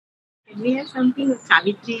We have something with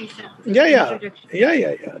Savitri. Yeah.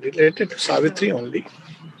 Related to Savitri only.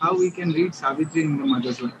 How we can read Savitri in the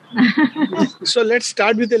mother tongue? So let's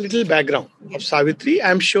start with a little background of Savitri.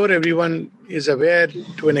 I'm sure everyone is aware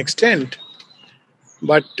to an extent,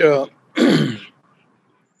 but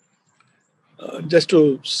just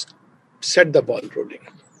to set the ball rolling.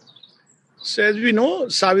 So as we know,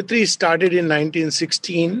 Savitri started in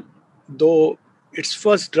 1916, though its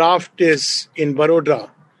first draft is in Baroda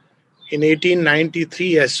in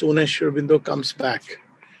 1893 as soon as Sri Aurobindo comes back.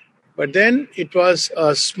 But then it was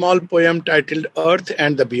a small poem titled Earth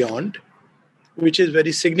and the Beyond, which is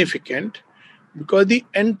very significant because the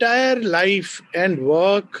entire life and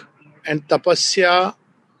work and tapasya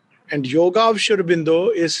and yoga of Sri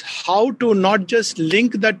Aurobindo is how to not just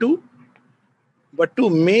link the two, but to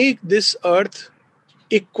make this earth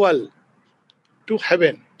equal to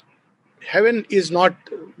heaven. Heaven is not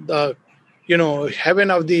the,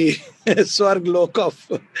 heaven of the Swarg Lok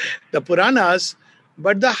of the Puranas,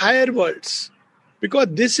 but the higher worlds. Because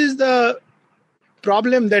this is the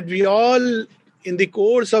problem that we all, in the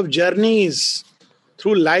course of journeys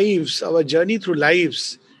through lives, our journey through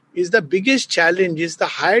lives, is the biggest challenge, is the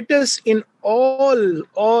hiatus in all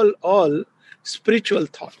spiritual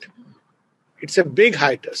thought. It's a big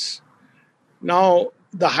hiatus. Now,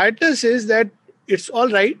 the hiatus is that it's all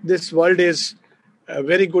right. This world is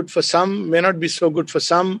very good for some, may not be so good for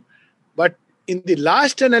some. But in the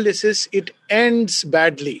last analysis, it ends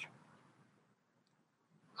badly.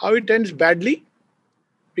 How it ends badly?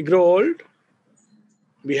 We grow old.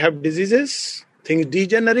 We have diseases. Things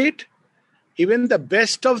degenerate. Even the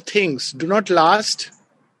best of things do not last.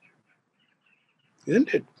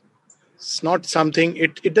 Isn't it? It's not something,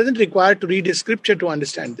 it doesn't require to read a scripture to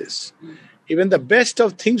understand this. Even the best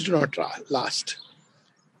of things do not last.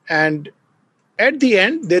 And at the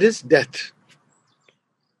end, there is death.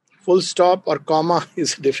 Full stop or comma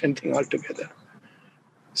is a different thing altogether.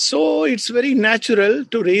 So it's very natural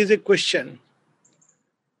to raise a question.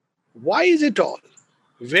 Why is it all?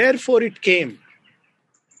 Wherefore it came?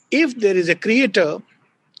 If there is a creator,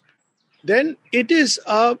 then it is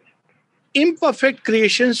a imperfect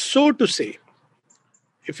creation, so to say.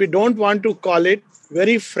 If we don't want to call it,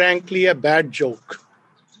 very frankly, a bad joke.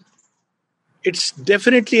 It's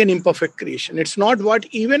definitely an imperfect creation. It's not what,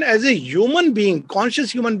 even as a human being,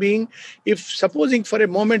 conscious human being, if supposing for a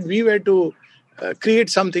moment we were to create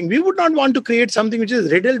something, we would not want to create something which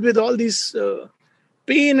is riddled with all these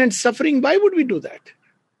pain and suffering. Why would we do that?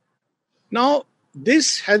 Now,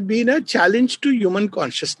 this has been a challenge to human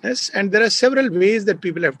consciousness, and there are several ways that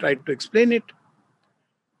people have tried to explain it.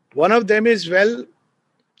 One of them is,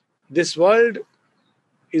 this world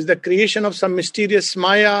is the creation of some mysterious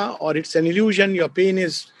Maya, or it's an illusion. Your pain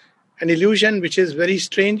is an illusion, which is very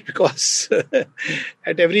strange because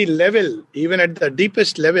at every level, even at the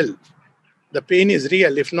deepest level, the pain is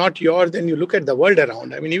real. If not yours, then you look at the world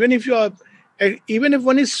around. I mean, even if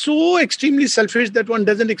one is so extremely selfish that one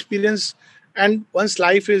doesn't experience and one's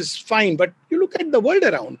life is fine, but you look at the world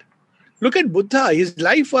around. Look at Buddha. His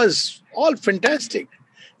life was all fantastic.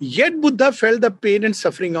 Yet Buddha felt the pain and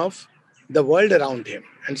suffering of the world around him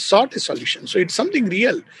and sought a solution. So it's something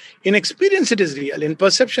real. In experience, it is real. In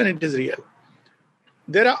perception, it is real.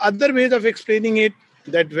 There are other ways of explaining it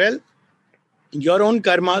that, your own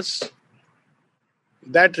karmas,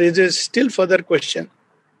 that raises still further question.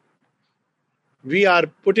 We are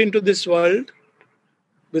put into this world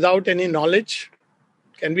without any knowledge.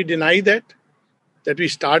 Can we deny that? That we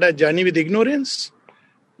start our journey with ignorance?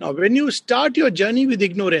 Now, when you start your journey with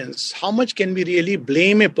ignorance, how much can we really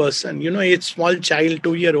blame a person? A small child,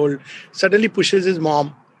 2-year-old, suddenly pushes his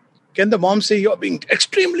mom. Can the mom say, you're being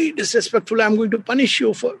extremely disrespectful, I'm going to punish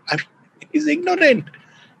you for... he's ignorant.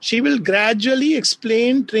 She will gradually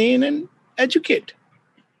explain, train and educate.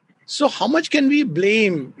 So how much can we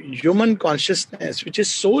blame human consciousness, which is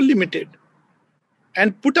so limited,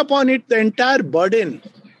 and put upon it the entire burden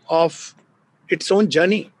of its own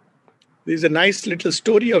journey? There is a nice little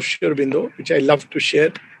story of Sri Aurobindo, which I love to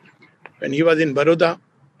share. When he was in Baroda,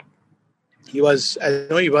 he was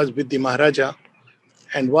with the Maharaja.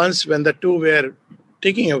 And once when the two were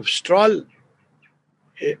taking a stroll,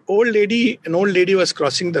 an old lady was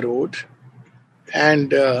crossing the road,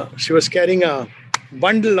 and she was carrying a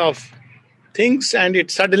bundle of things, and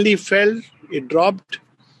it suddenly fell, it dropped,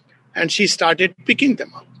 and she started picking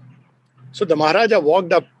them up. So the Maharaja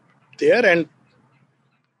walked up there and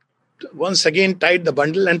once again tied the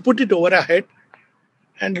bundle and put it over her head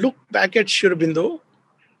and looked back at Sri Aurobindo,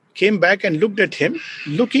 came back and looked at him,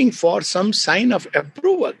 looking for some sign of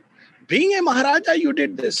approval. Being a Maharaja, you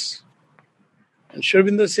did this. And Sri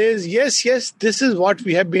Aurobindo says, yes, this is what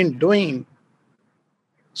we have been doing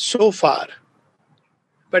so far.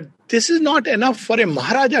 But this is not enough for a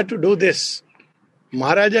Maharaja to do this.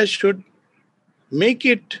 Maharaja should make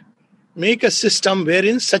a system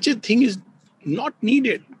wherein such a thing is not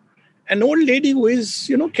needed. An old lady who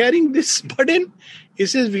is, carrying this burden, he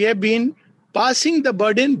says, we have been passing the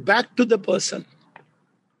burden back to the person.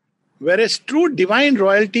 Whereas true divine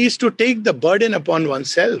royalty is to take the burden upon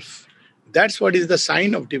oneself. That's what is the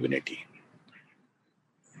sign of divinity.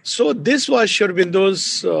 So this was Sri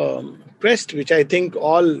Aurobindo's quest, which I think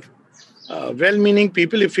all well-meaning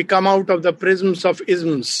people, if we come out of the prisms of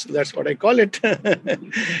isms, that's what I call it,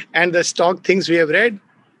 and the stock things we have read,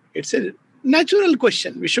 it's a natural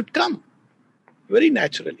question. We should come very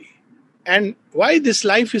naturally. And why this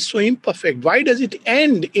life is so imperfect? Why does it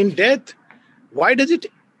end in death?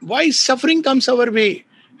 Why suffering comes our way?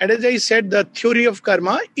 And as I said, the theory of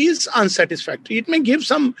karma is unsatisfactory. It may give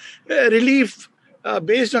some relief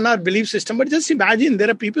based on our belief system, but just imagine there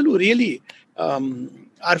are people who really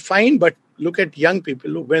are fine, but look at young people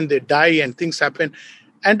who, when they die and things happen,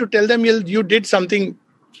 and to tell them you did something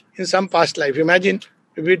in some past life. Imagine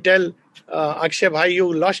if we tell Akshay bhai,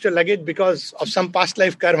 you lost your luggage because of some past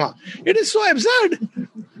life karma. It is so absurd.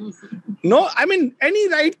 No, any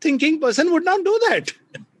right thinking person would not do that.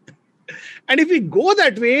 And if we go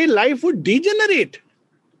that way, life would degenerate.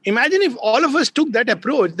 Imagine if all of us took that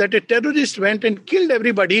approach, that a terrorist went and killed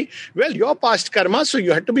everybody. Well, your past karma, so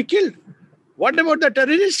you had to be killed. What about the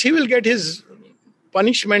terrorist? He will get his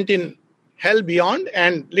punishment in hell beyond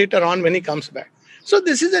and later on when he comes back. So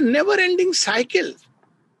this is a never-ending cycle.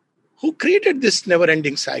 Who created this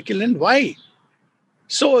never-ending cycle and why?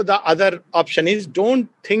 So the other option is, don't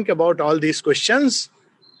think about all these questions.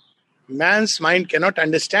 Man's mind cannot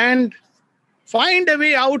understand. Find a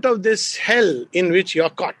way out of this hell in which you're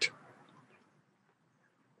caught.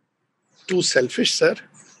 Too selfish, sir.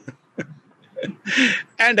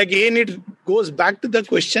 And again, it goes back to the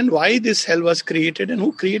question why this hell was created and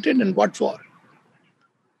who created and what for.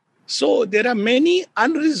 So there are many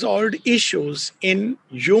unresolved issues in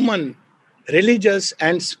human, religious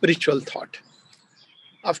and spiritual thought.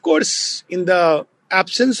 Of course, in the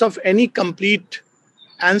absence of any complete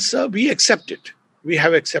answer, we accept it. We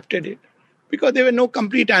have accepted it. Because there were no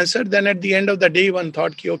complete answer, then at the end of the day, one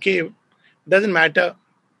thought, okay, doesn't matter.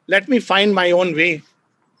 Let me find my own way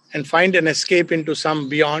and find an escape into some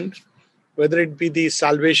beyond, whether it be the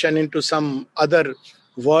salvation into some other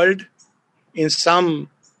world, in some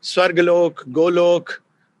Swargalok, Golok,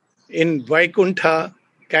 in Vaikuntha,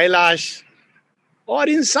 Kailash, or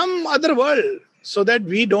in some other world, so that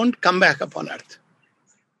we don't come back upon earth.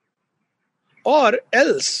 Or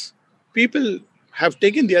else, people have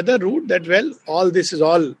taken the other route that, well, all this is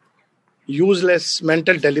all useless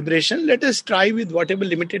mental deliberation. Let us try with whatever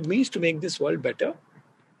limited means to make this world better,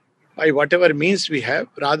 by whatever means we have,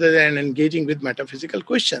 rather than engaging with metaphysical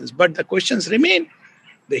questions. But the questions remain.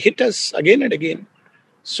 They hit us again and again.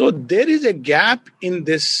 So there is a gap in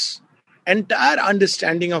this entire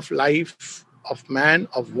understanding of life, of man,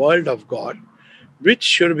 of world, of God, which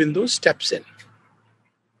Sri Aurobindo steps in.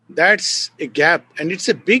 That's a gap, and it's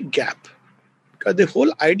a big gap. Because the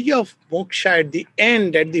whole idea of moksha at the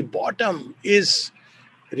end, at the bottom, is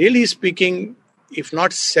really speaking, if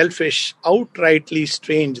not selfish, outrightly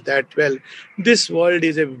strange that, well, this world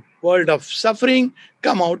is a world of suffering,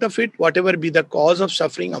 come out of it, whatever be the cause of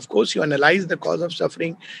suffering. Of course, you analyze the cause of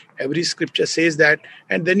suffering. Every scripture says that,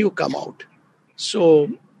 and then you come out. So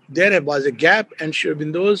there was a gap, and Sri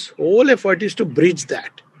Aurobindo's whole effort is to bridge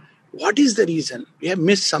that. What is the reason? We have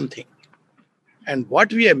missed something. And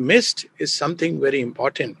what we have missed is something very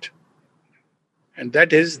important. And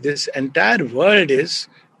that is, this entire world is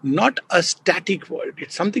not a static world.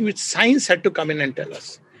 It's something which science had to come in and tell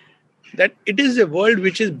us. That it is a world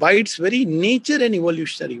which is by its very nature an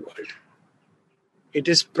evolutionary world. It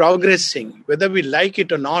is progressing, whether we like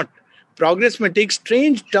it or not. Progress may take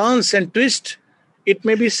strange turns and twists. It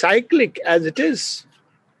may be cyclic as it is.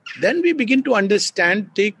 Then we begin to understand,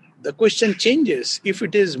 the question changes. If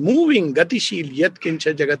it is moving, gatishil, yat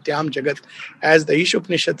kincha jagatyam jagat, as the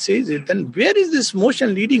Ishopanishad says it, then where is this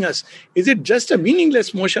motion leading us? Is it just a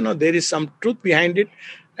meaningless motion, or there is some truth behind it?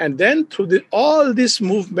 And then through all this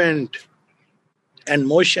movement and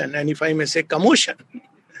motion, and if I may say commotion,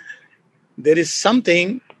 there is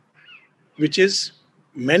something which is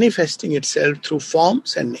manifesting itself through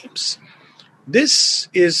forms and names. This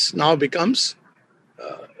is now becomes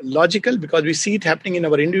logical because we see it happening in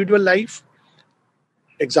our individual life.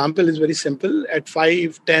 Example is very simple. At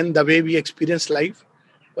 5, 10, the way we experience life,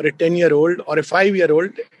 for a 10-year-old or a 5-year-old,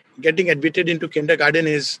 getting admitted into kindergarten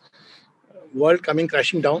is world coming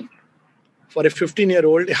crashing down. For a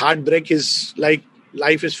 15-year-old, a heartbreak is like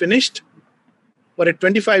life is finished. For a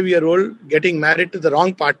 25-year-old, getting married to the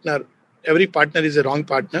wrong partner, every partner is a wrong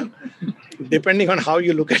partner, depending on how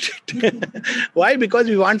you look at it. Why? Because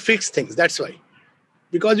we want fixed things. That's why.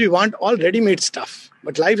 Because we want all ready-made stuff.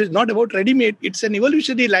 But life is not about ready-made. It's an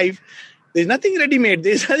evolutionary life. There's nothing ready-made.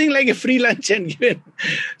 There's nothing like a free lunch and given.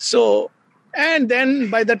 So, and then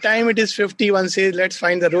by the time it is 50, one says, let's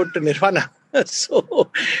find the road to nirvana.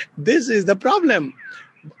 So, this is the problem.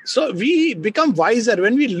 So, we become wiser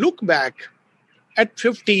when we look back at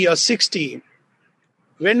 50 or 60,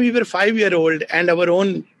 when we were 5-year-old and our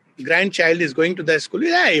own grandchild is going to the school.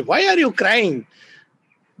 Hey, why are you crying?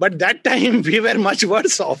 But that time we were much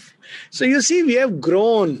worse off. So you see, we have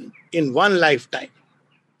grown in one lifetime.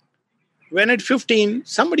 When at 15,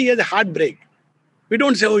 somebody has a heartbreak. We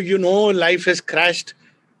don't say, life has crashed.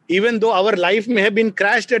 Even though our life may have been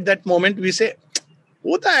crashed at that moment, we say,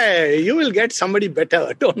 Hota hai, you will get somebody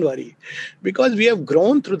better. Don't worry. Because we have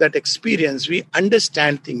grown through that experience. We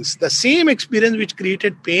understand things. The same experience which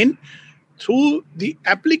created pain, through the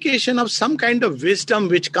application of some kind of wisdom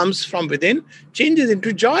which comes from within, changes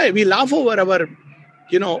into joy. We laugh over our,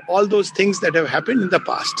 all those things that have happened in the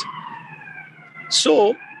past.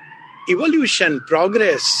 So, evolution,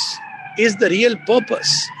 progress is the real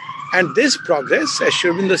purpose. And this progress, as Sri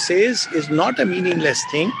Aurobindo says, is not a meaningless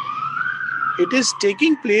thing. It is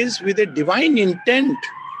taking place with a divine intent.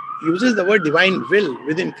 He uses the word divine will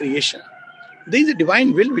within creation. There is a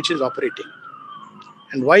divine will which is operating.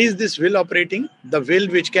 And why is this will operating? The will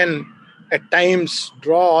which can at times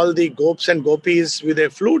draw all the gopis and gopis with a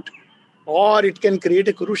flute, or it can create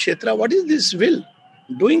a Kurukshetra. What is this will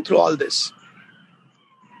doing through all this?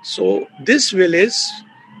 So this will is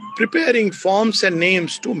preparing forms and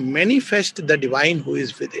names to manifest the divine who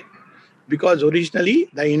is within. Because originally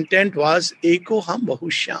the intent was Eko Ham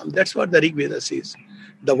Bahushyam. That's what the Rig Veda says.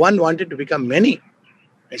 The one wanted to become many.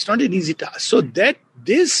 It's not an easy task. So that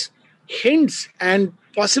this hints and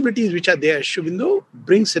possibilities which are there, Sri Aurobindo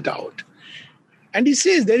brings it out. And he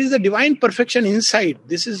says there is a divine perfection inside.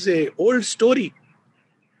 This is an old story.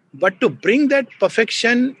 But to bring that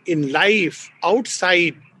perfection in life,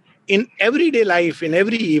 outside, in everyday life, in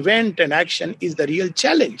every event and action is the real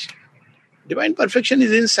challenge. Divine perfection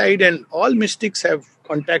is inside, and all mystics have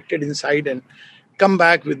contacted inside and come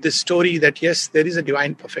back with this story that yes, there is a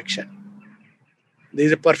divine perfection. There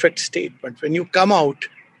is a perfect state. But when you come out,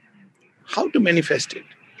 how to manifest it?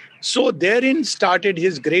 So therein started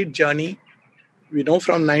his great journey. We know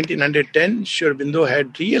from 1910, Sri Aurobindo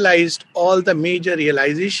had realized all the major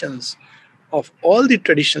realizations of all the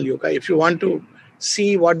traditional yoga. If you want to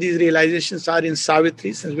see what these realizations are in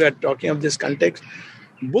Savitri, since we are talking of this context,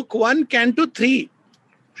 Book 1, Canto 3.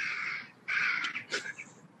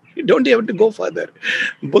 You don't have to go further.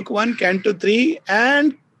 Book 1, Canto 3,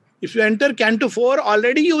 and if you enter Canto 4,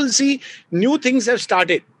 already you will see new things have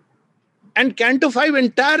started. And Canto 5,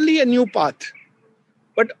 entirely a new path.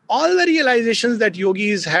 But all the realizations that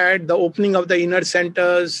yogis had, the opening of the inner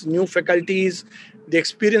centers, new faculties, the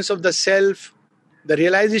experience of the self, the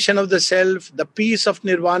realization of the self, the peace of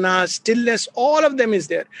nirvana, stillness, all of them is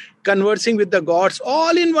there. Conversing with the gods,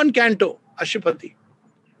 all in one canto, Ashupati.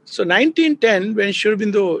 So 1910, when Sri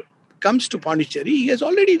Aurobindo comes to Pondicherry, he has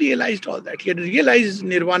already realized all that. He had realized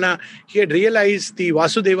nirvana, he had realized the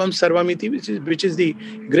Vasudevam Sarvamiti, which is the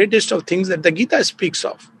greatest of things that the Gita speaks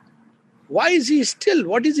of. Why is he still,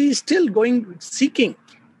 what is he still going, seeking?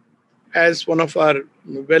 As one of our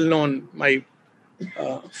well-known, my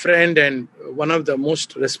friend and one of the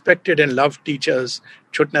most respected and loved teachers,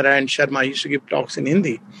 Chotnarayan Sharma, used to give talks in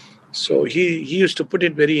Hindi. So he used to put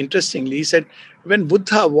it very interestingly. He said, when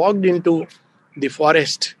Buddha walked into the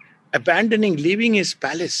forest, leaving his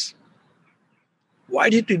palace, why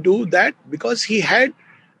did he do that? Because he had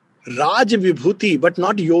Raj Vibhuti, but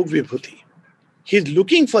not Yog Vibhuti. He's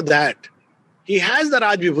looking for that. He has the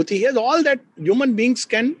Raj Vibhuti. He has all that human beings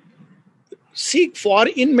can seek for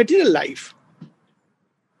in material life.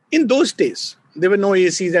 In those days, there were no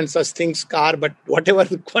ACs and such things, car, but whatever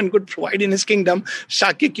one could provide in his kingdom,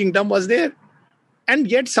 Shakya kingdom was there. And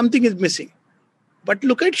yet something is missing. But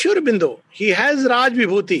look at Sri Aurobindo. He has Raj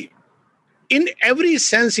Vibhuti. In every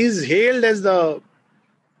sense, he is hailed as the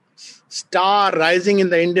star rising in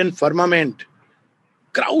the Indian firmament.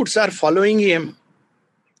 Crowds are following him.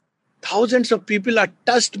 Thousands of people are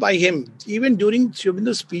touched by him. Even during Sri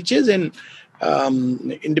Aurobindo's speeches in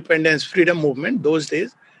independence, freedom movement, those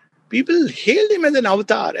days, people hailed him as an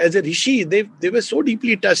avatar, as a rishi. They were so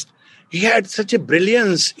deeply touched. He had such a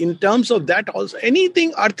brilliance in terms of that also.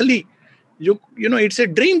 Anything earthly, It's a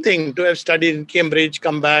dream thing to have studied in Cambridge,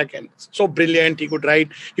 come back, and so brilliant. He could write.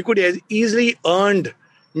 He could have easily earned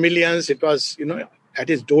millions. It was, at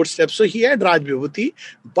his doorstep. So he had Raj Vibhuti,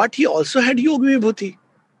 but he also had Yoga Vibhuti.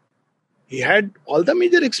 He had all the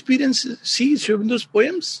major experiences. See Sri Aurobindo's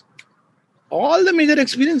poems. All the major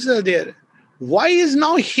experiences are there. Why is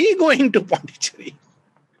now he going to Pondicherry?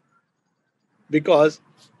 Because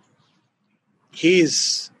he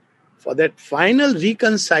is, for that final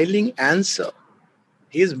reconciling answer,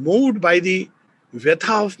 he is moved by the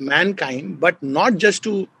vyatha of mankind, but not just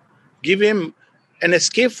to give him an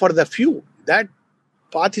escape for the few. That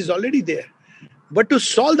path is already there. But to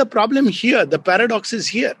solve the problem here, the paradox is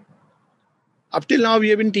here. Up till now, we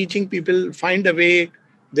have been teaching people, find a way,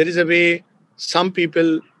 there is a way. Some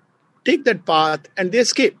people take that path and they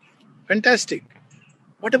escape. Fantastic.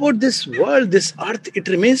 What about this world, this earth? It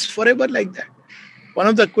remains forever like that. One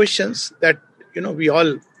of the questions that, we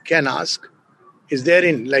all can ask is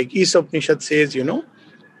therein, like Isopnishad says,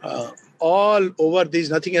 all over there is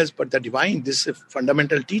nothing else but the divine. This is a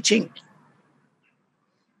fundamental teaching.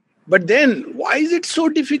 But then, why is it so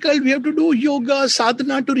difficult? We have to do yoga,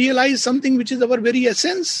 sadhana to realize something which is our very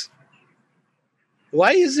essence.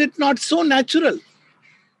 Why is it not so natural?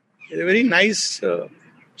 A very nice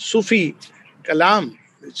Sufi kalam,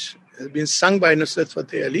 which has been sung by Nusrat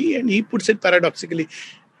Fateh Ali, and he puts it paradoxically.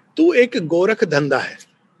 तू एक गोरख धंधा है,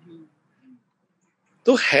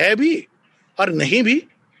 तो है भी और नहीं भी,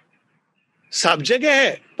 सब जगह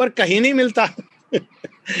है पर कहीं नहीं मिलता.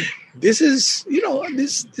 This is,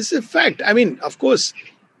 this is a fact. I mean, of course,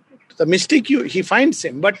 the mystic, he finds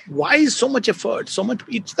him. But why is so much effort? So much?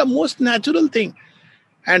 It's the most natural thing.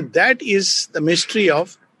 And that is the mystery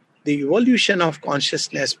of the evolution of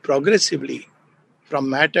consciousness progressively from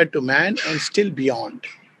matter to man and still beyond.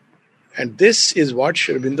 And this is what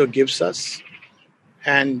Sri Aurobindo gives us.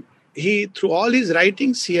 And he, through all his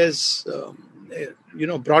writings, he has,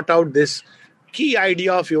 brought out this key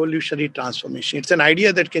idea of evolutionary transformation. It's an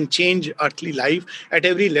idea that can change earthly life at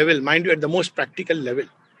every level, mind you, at the most practical level.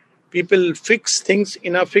 People fix things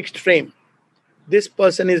in a fixed frame. This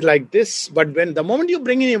person is like this, but the moment you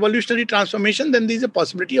bring in evolutionary transformation, then there is a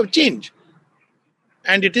possibility of change.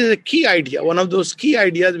 And it is a key idea, one of those key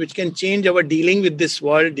ideas which can change our dealing with this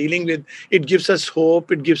world, it gives us hope,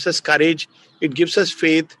 it gives us courage, it gives us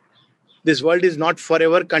faith. This world is not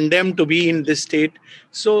forever condemned to be in this state.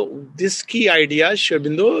 So this key idea, Sri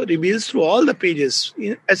Aurobindo reveals through all the pages.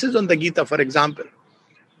 In Essays on the Gita, for example,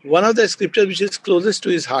 one of the scriptures which is closest to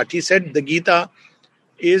his heart, he said the Gita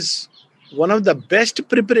is one of the best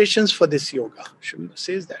preparations for this yoga. Sri Aurobindo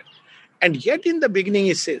says that. And yet in the beginning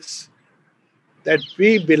he says that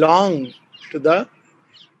we do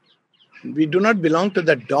not belong to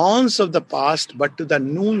the dawns of the past, but to the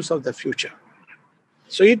noons of the future.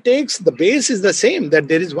 So he takes, the base is the same, that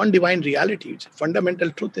there is one divine reality. It's a fundamental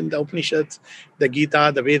truth in the Upanishads, the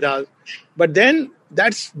Gita, the Vedas. But then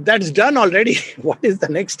that's done already. What is the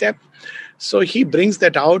next step? So he brings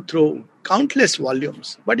that out through countless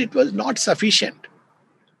volumes. But it was not sufficient.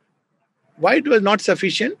 Why it was not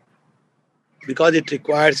sufficient? Because it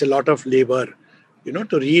requires a lot of labor.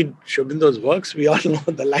 To read Sri Aurobindo's works, we all know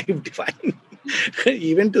the life divine.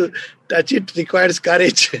 Even to touch it requires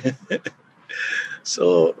courage.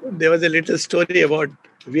 So there was a little story about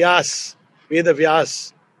Vyas, Veda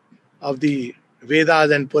Vyas, of the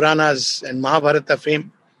Vedas and Puranas and Mahabharata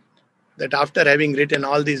fame, that after having written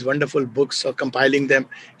all these wonderful books or compiling them,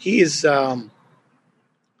 he is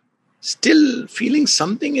still feeling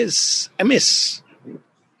something is amiss.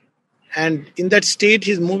 And in that state,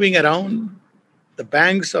 he's moving around the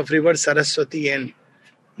banks of river Saraswati, and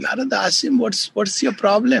Narada asked him, what's your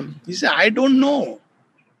problem? He said, I don't know.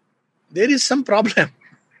 There is some problem.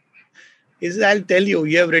 He says, I'll tell you,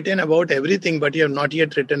 you have written about everything, but you have not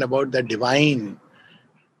yet written about the divine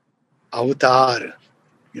avatar.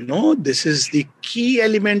 This is the key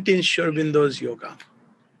element in Sri Aurobindo's yoga.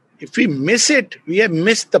 If we miss it, we have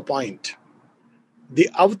missed the point. The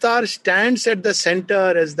avatar stands at the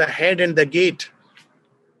center as the head and the gate.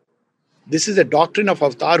 This is a doctrine of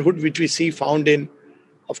avatarhood which we see found in,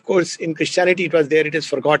 of course, in Christianity it was there, it is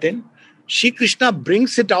forgotten. Shri Krishna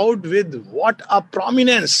brings it out with what a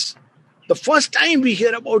prominence. The first time we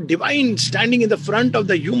hear about divine standing in the front of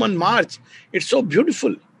the human march, it's so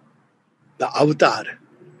beautiful. The avatar.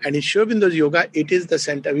 And in Sri Aurobindo's yoga, it is the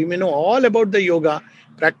center. We may know all about the yoga,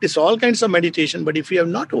 practice all kinds of meditation, but if we have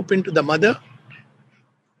not opened to the mother,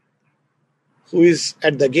 who is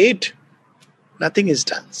at the gate, nothing is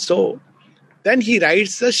done. So then he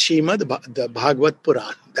writes the Srimad, the Bhagavad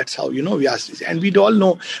Puran. That's how, Vyasa is. And we all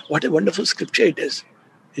know what a wonderful scripture it is.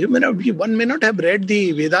 One may not have read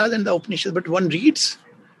the Vedas and the Upanishads, but one reads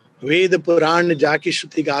Ved Puran Jaki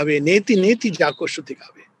Shruti Gave, Neti Neti Jako Shruti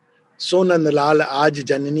Gave. Sonand Lal Aaj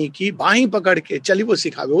Janani Ki, Bahi Pakad Ke, Chali wo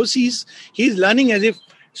Sikhave. Oh, he is learning as if.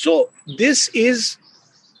 So, this is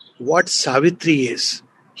what Savitri is.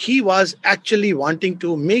 He was actually wanting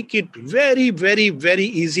to make it very, very, very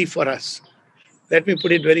easy for us. Let me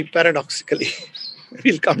put it very paradoxically.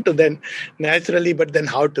 We'll come to then naturally, but then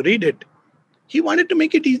how to read it. He wanted to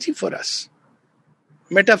make it easy for us.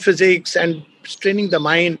 Metaphysics and straining the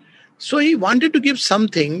mind. So he wanted to give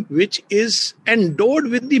something which is endowed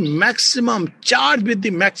with the maximum, charged with the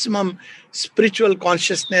maximum spiritual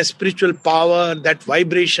consciousness, spiritual power, that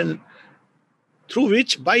vibration, through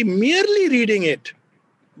which by merely reading it,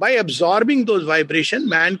 by absorbing those vibrations,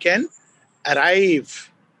 man can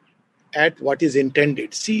arrive at what is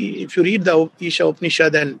intended. See, if you read the Isha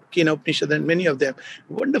Upanishad and Kena Upanishad and many of them,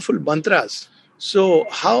 wonderful mantras. So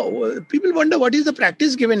how people wonder what is the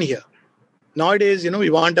practice given here. Nowadays, we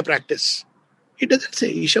want a practice. It doesn't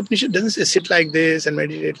say, Isha Upanishad doesn't say sit like this and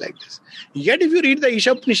meditate like this. Yet if you read the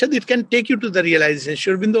Isha Upanishad, it can take you to the realization.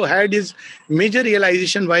 Sri Aurobindo had his major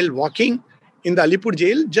realization while walking in the Alipur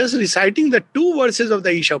jail, just reciting the 2 verses of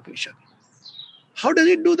the Isha Upanishad. How does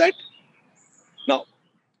it do that? Now,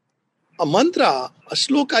 a mantra, a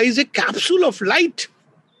sloka is a capsule of light.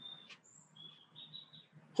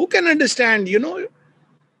 Who can understand,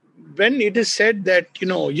 when it is said that,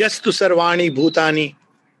 Yastu Sarvani Bhutani,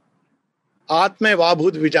 Atma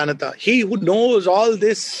Vabhut Vijanata, he who knows all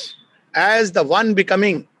this as the one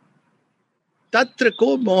becoming, Tatra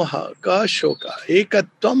ko moha ka shoka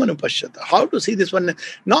ekatvam anupashyata. How to see this one?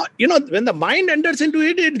 Now, when the mind enters into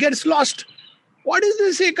it, it gets lost. What is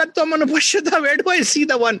this ekatvam anupashyata? Where do I see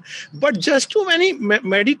the one? But just to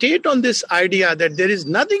meditate on this idea that there is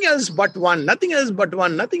nothing else but one, nothing else but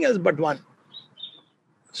one, nothing else but one.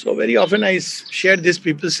 So very often I share this,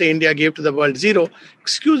 people say India gave to the world 0.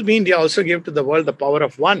 Excuse me, India also gave to the world the power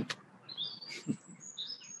of 1.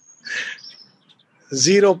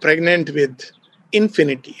 0 pregnant with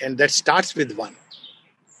infinity, and that starts with 1.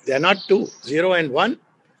 They are not 2, 0 and 1.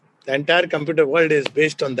 The entire computer world is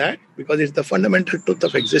based on that because it's the fundamental truth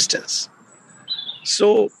of existence.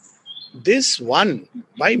 So this one,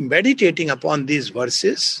 by meditating upon these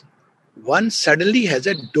verses, one suddenly has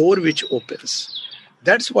a door which opens.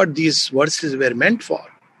 That's what these verses were meant for.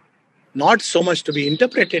 Not so much to be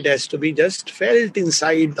interpreted as to be just felt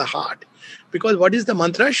inside the heart. Because what is the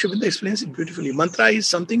mantra? Sri Aurobindo explains it beautifully. Mantra is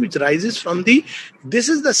something which rises from this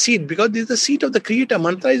is the seed, because this is the seed of the Creator.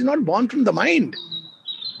 Mantra is not born from the mind.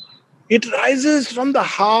 It rises from the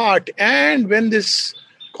heart. And when this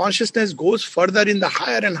consciousness goes further in the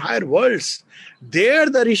higher and higher worlds, there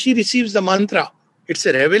the Rishi receives the mantra. It's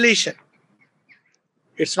a revelation.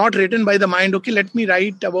 It's not written by the mind, okay, let me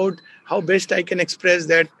write about how best I can express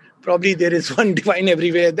that. Probably there is one divine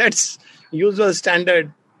everywhere. That's usual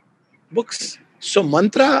standard books. So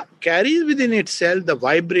mantra carries within itself the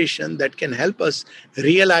vibration that can help us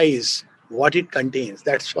realize what it contains.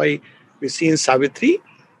 That's why we see in Savitri,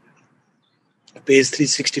 page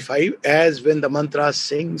 365, as when the mantra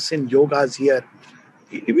sings in yogas here,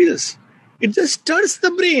 it reveals. It just stirs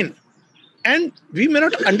the brain. And we may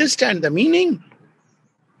not understand the meaning.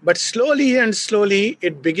 But slowly and slowly,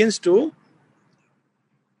 it begins to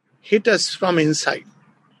hit us from inside.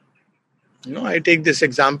 I take this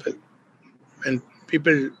example. When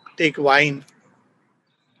people take wine,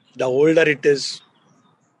 the older it is,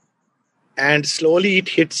 and slowly it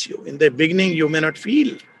hits you. In the beginning, you may not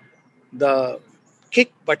feel the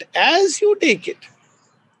kick, but as you take it,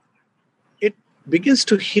 it begins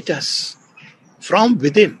to hit us from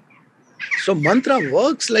within. So mantra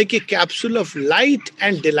works like a capsule of light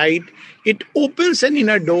and delight. It opens an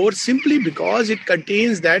inner door simply because it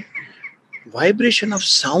contains that vibration of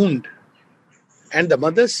sound. And the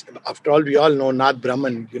mothers, after all, we all know Nath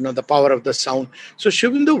Brahman, the power of the sound. So Sri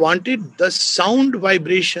Aurobindo wanted the sound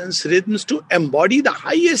vibrations, rhythms to embody the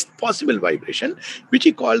highest possible vibration, which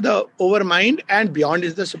he called the overmind, and beyond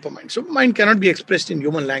is the supermind. Supermind cannot be expressed in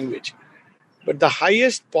human language. But the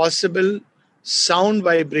highest possible sound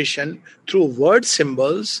vibration through word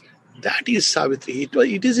symbols, that is Savitri.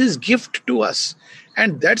 It is his gift to us.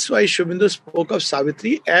 And that's why Sri Aurobindo spoke of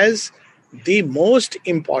Savitri as the most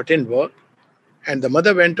important work. And the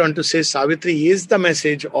mother went on to say Savitri is the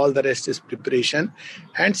message, all the rest is preparation.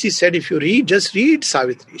 And she said, if you just read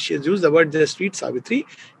Savitri. She has used the word just read Savitri.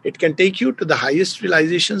 It can take you to the highest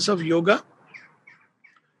realizations of yoga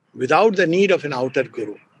without the need of an outer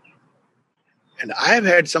guru. And I have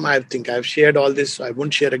had I think I have shared all this, so I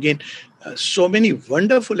won't share again. So many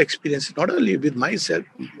wonderful experiences, not only with myself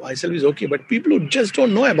is okay, but people who just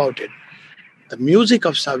don't know about it. The music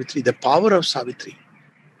of Savitri, the power of Savitri.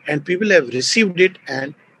 And people have received it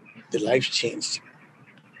and their life changed.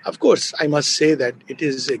 Of course, I must say that it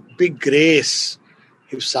is a big grace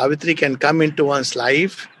if Savitri can come into one's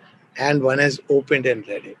life and one has opened and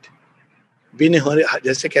read it.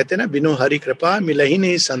 जैसे कहते हैं ना, बिनु हरि कृपा मिला ही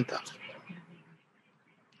नहीं संता.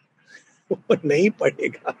 वो नहीं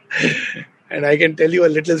पढ़ेगा. And I can tell you a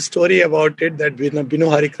little story about it, that Binu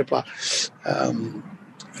Hari Kripa.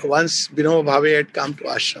 Once Binoba Bhave had come to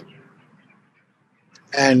ashram.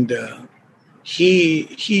 And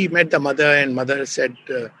he met the mother, and mother said,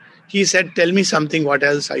 he said, tell me something, what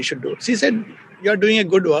else I should do. She said, you're doing a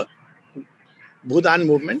good work. Bhudan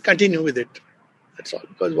movement, continue with it. That's all,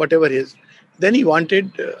 because whatever is. Then he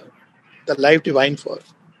wanted the Life Divine for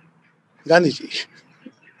Gandhiji.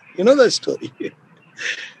 You know the story.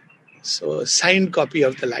 So, signed copy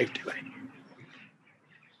of the Life Divine.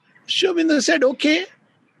 Sri Aurobindo said, okay,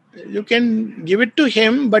 you can give it to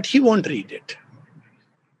him, but he won't read it.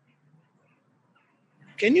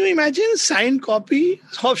 Can you imagine signed copy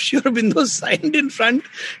of Sri Aurobindo signed in front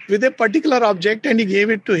with a particular object, and he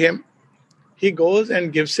gave it to him? He goes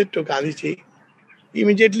and gives it to Gandhiji. He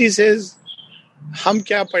immediately says, "Hum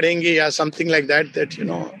kya padhenge," or something like that,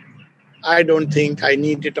 I don't think I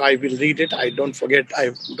need it, I will read it, I don't forget,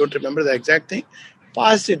 I don't remember the exact thing.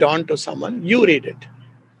 Pass it on to someone, you read it.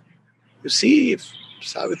 You see, if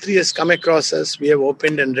Savitri has come across us, we have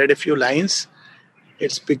opened and read a few lines,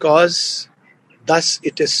 it's because thus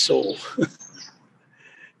it is so.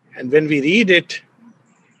 And when we read it,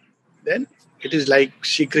 then it is like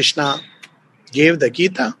Shri Krishna gave the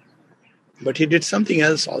Gita, but he did something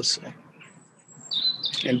else also.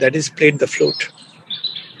 And that is played the flute.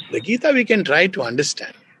 The Gita we can try to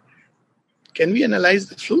understand. Can we analyze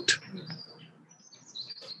the flute?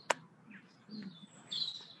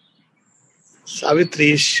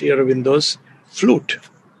 Savitri is Sri Aurobindo's flute.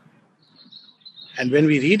 And when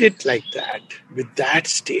we read it like that, with that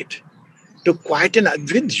state, to quieten,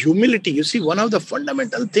 with humility, you see, one of the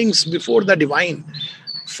fundamental things before the divine,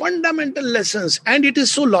 fundamental lessons, and it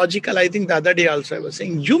is so logical. I think the other day also I was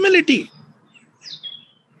saying, humility.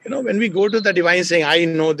 When we go to the divine saying, I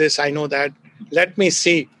know this, I know that, let me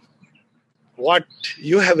see what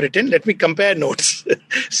you have written, let me compare notes.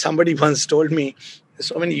 Somebody once told me,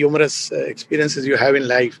 so many humorous experiences you have in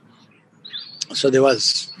life. So there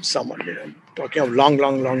was someone, talking of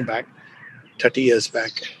long back, 30 years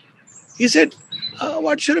back. He said,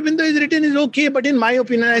 what Sri Aurobindo is written is okay, but in my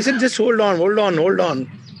opinion, I said, just hold on.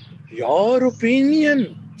 Your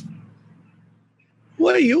opinion? Who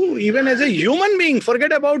are you? Even as a human being,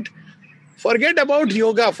 forget about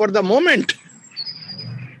yoga for the moment.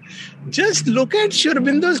 Just look at Sri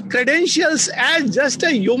Aurobindo's credentials as just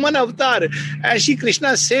a human avatar. As Shri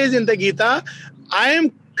Krishna says in the Gita, I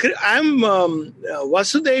am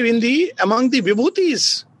Vasudev among the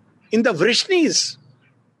Vibhutis, in the Vrishnis.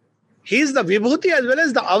 He is the Vibhuti as well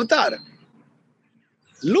as the avatar.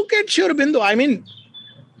 Look at Sri Aurobindo.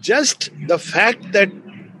 Just the fact that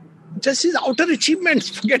just his outer achievements,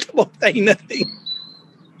 forget about the inner thing.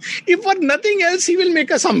 If for nothing else, he will make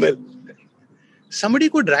us humble. Somebody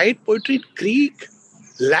could write poetry in Greek,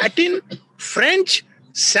 Latin, French,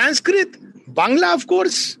 Sanskrit, Bangla, of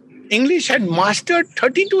course. English, had mastered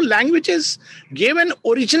 32 languages, gave an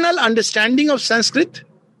original understanding of Sanskrit.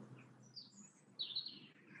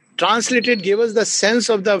 Translated, gave us the sense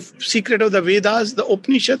of the secret of the Vedas, the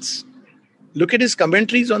Upanishads. Look at his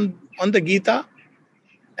commentaries on the Gita.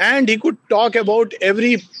 And he could talk about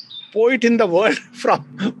every poet in the world,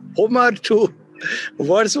 from Homer to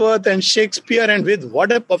Wordsworth and Shakespeare, and with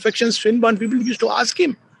what a perfection Swinburne. People used to ask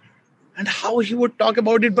him and how he would talk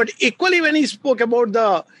about it. But equally, when he spoke about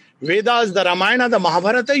the Vedas, the Ramayana, the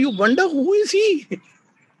Mahabharata, you wonder, who is he?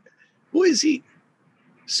 Who is he?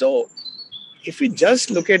 So, if we just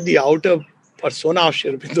look at the outer persona of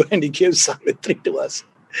Sri Aurobindo and he gives Savitri to us,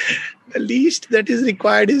 the least that is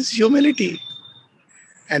required is humility.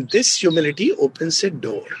 And this humility opens a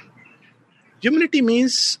door. Humility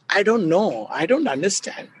means, I don't know, I don't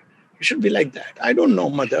understand. It should be like that. I don't know,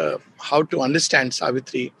 Mother, how to understand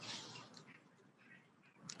Savitri.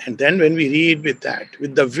 And then when we read with that,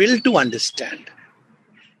 with the will to understand,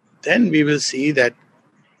 then we will see that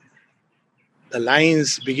the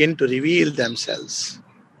lines begin to reveal themselves.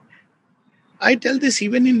 I tell this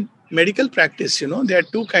even in medical practice, there are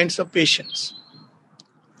two kinds of patients.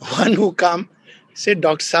 One who come, say,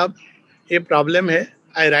 Doctor Saab, a problem hai.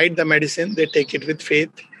 I write the medicine, they take it with faith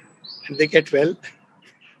and they get well.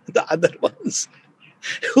 The other ones,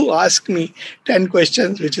 who ask me 10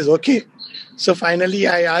 questions, which is okay. So finally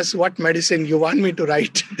I asked, what medicine you want me to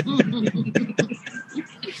write?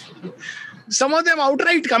 Some of them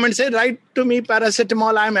outright come and say, write to me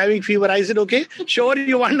paracetamol, I'm having fever. I said, okay, sure,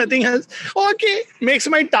 you want nothing else? Okay, makes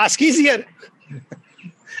my task easier.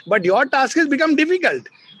 But your task has become difficult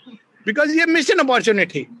because you have missed an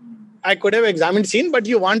opportunity. I could have examined scene, but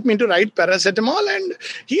you want me to write paracetamol, and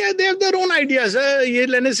here they have their own ideas. Ye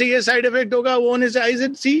lene se ye side effect hoga, wo hone se. I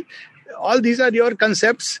said, see, all these are your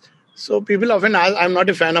concepts. So people often ask, I'm not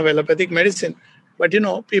a fan of allopathic medicine, but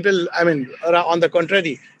people, on the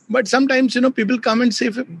contrary. But sometimes, people come and say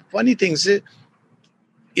funny things. Say,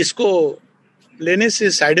 isko lene se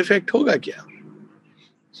side effect hoga kya?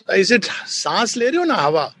 So I said, सांस ले रहे हो ना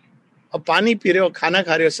हवा, और पानी P रहे हो, खाना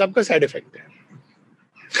खा रहे हो, सबका side effect है.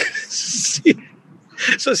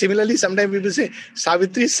 So similarly, sometimes people say,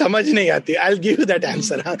 Savitri समझ नहीं आती. I'll give you that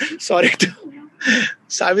answer. Sorry.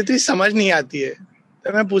 Savitri समझ नहीं आती है.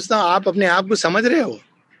 तो मैं पूछता हूँ, आप अपने आप को समझ रहे हो?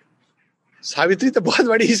 सावित्री तो बहुत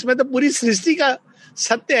बड़ी, इसमें तो पूरी सृष्टि का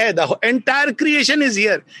सत्य है. The entire creation is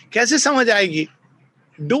here. कैसे समझ आएगी?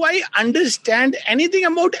 Do I understand anything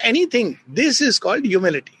about anything? This is called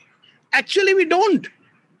humility. Actually, we don't.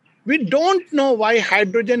 We don't know why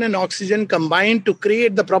hydrogen and oxygen combine to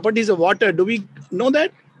create the properties of water. Do we know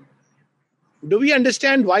that? Do we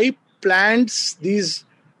understand why plants, these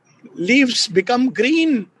leaves become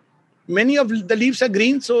green? Many of the leaves are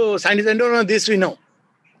green, so scientists don't know this, we know.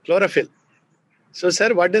 Chlorophyll. So,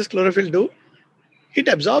 sir, what does chlorophyll do? It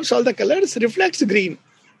absorbs all the colors, reflects green.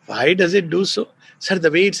 Why does it do so? Sir,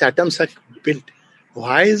 the way its atoms are built.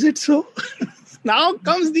 Why is it so? Now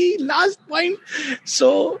comes the last point.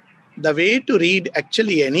 So, the way to read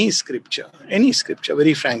actually any scripture,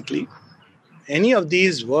 very frankly, any of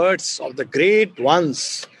these words of the great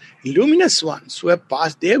ones, luminous ones who have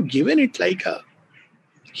passed, they have given it like a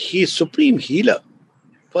supreme healer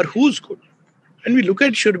for whose good. When we look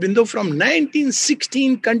at Sri Aurobindo from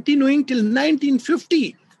 1916 continuing till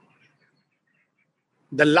 1950,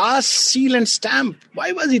 the last seal and stamp,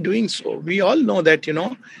 why was he doing so? We all know that,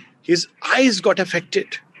 his eyes got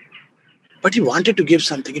affected. But he wanted to give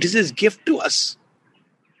something. It is his gift to us.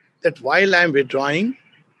 That while I am withdrawing,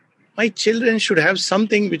 my children should have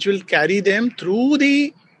something which will carry them through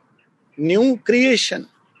the new creation.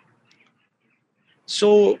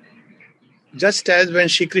 So, just as when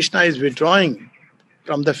Shri Krishna is withdrawing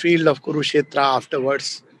from the field of Kurukshetra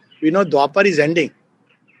afterwards, we know Dwapar is ending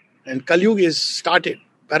and Kali Yuga is started.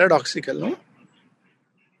 Paradoxical, no?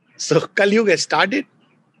 So Kali Yuga has started.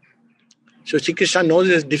 So Shri Krishna knows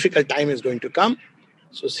his difficult time is going to come.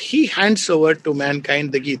 So he hands over to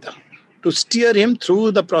mankind the Gita to steer him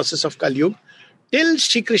through the process of Kali Yuga till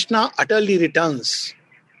Shri Krishna utterly returns.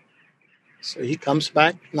 So he comes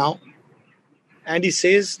back now and he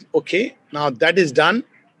says, okay, now that is done.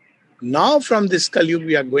 Now from this Kali Yuga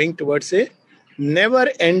we are going towards a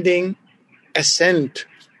never-ending ascent.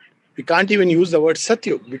 We can't even use the word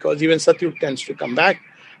Satyug because even Satyug tends to come back.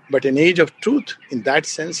 But an age of truth, in that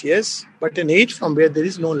sense, yes. But an age from where there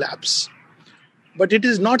is no lapse. But it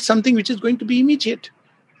is not something which is going to be immediate.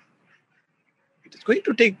 It is going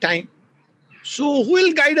to take time. So who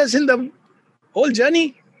will guide us in the whole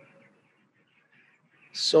journey?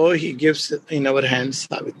 So he gives in our hands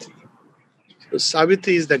Savitri. So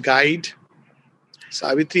Savitri is the guide.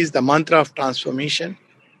 Savitri is the mantra of transformation.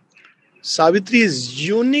 Savitri is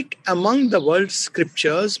unique among the world's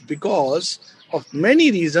scriptures because of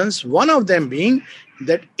many reasons, one of them being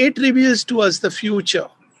that it reveals to us the future.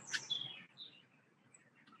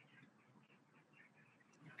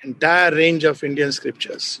 Entire range of Indian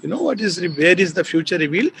scriptures. Where is the future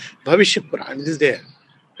revealed? Bhavishya Puran is there,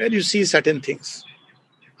 where you see certain things.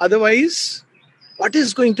 Otherwise, what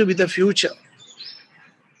is going to be the future?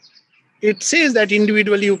 It says that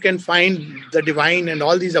individually you can find the divine and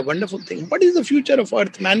all these are wonderful things. What is the future of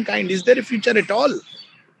earth, mankind? Is there a future at all?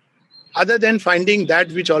 Other than finding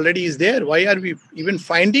that which already is there, why are we even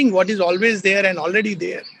finding what is always there and already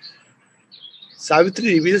there?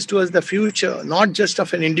 Savitri reveals to us the future, not just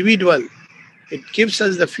of an individual. It gives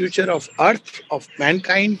us the future of earth, of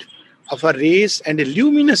mankind, of a race, and a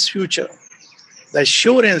luminous future. The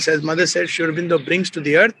assurance, as Mother said, Sri Aurobindo brings to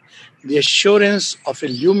the earth the assurance of a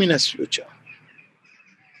luminous future.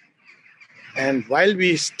 And while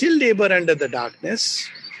we still labor under the darkness,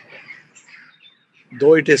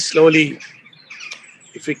 though it is slowly,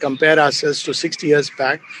 if we compare ourselves to 60 years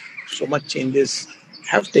back, so much changes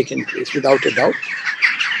have taken place without a doubt.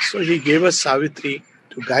 So he gave us Savitri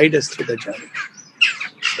to guide us through the journey.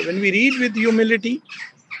 So when we read with humility,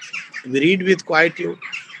 we read with quietude,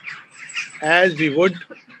 as we would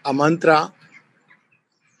a mantra,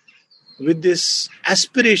 with this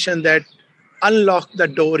aspiration that unlock the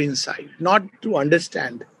door inside, not to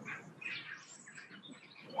understand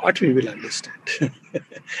what we will understand,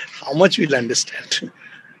 how much we'll understand.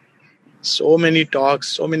 So many talks,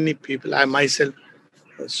 so many people, I myself,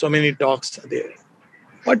 so many talks are there.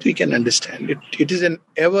 What we can understand, it is an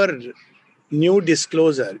ever new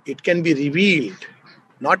disclosure. It can be revealed,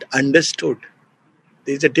 not understood.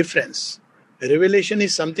 There is a difference. Revelation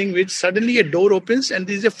is something which suddenly a door opens and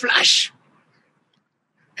there is a flash.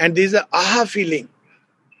 And there is a aha feeling.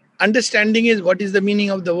 Understanding is what is the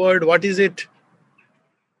meaning of the word, what is it?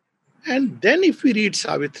 And then if we read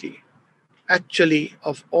Savitri, actually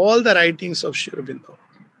of all the writings of Sri Aurobindo,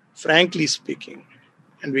 frankly speaking,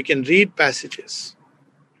 and we can read passages,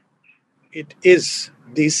 it is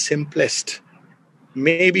the simplest.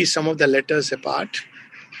 Maybe some of the letters apart,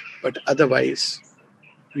 but otherwise,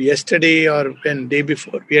 yesterday or when day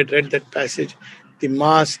before we had read that passage, the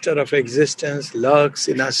master of existence lurks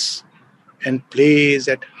in us and plays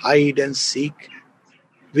at hide and seek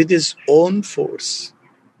with his own force.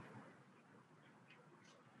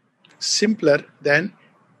 Simpler than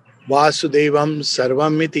Vasudevam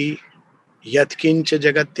Sarvamiti Yatkincha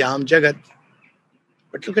Jagatyam Jagat.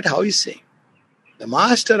 But look at how he's saying. The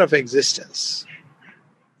master of existence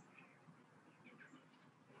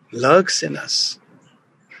lurks in us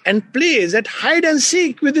and plays at hide and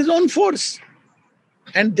seek with his own force.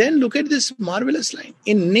 And then look at this marvelous line.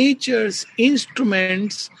 In nature's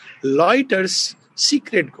instruments loiters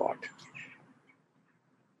secret God.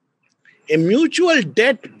 A mutual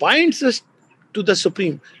debt binds us to the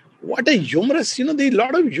Supreme. What a humorous, there is a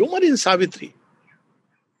lot of humor in Savitri.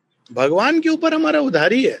 भगवान के ऊपर हमारा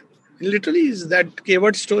उधारी है. Literally is that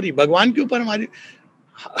keyword story. भगवान के ऊपर हमारी.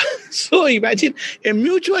 So imagine a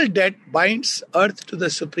mutual debt binds earth to the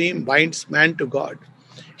Supreme, binds man to God.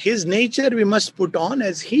 His nature we must put on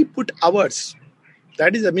as he put ours.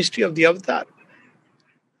 That is the mystery of the avatar.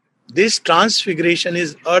 This transfiguration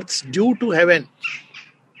is earth's due to heaven.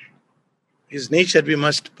 His nature we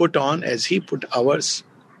must put on as he put ours.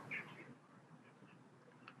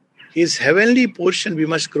 His heavenly portion we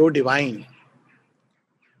must grow divine.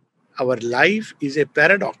 Our life is a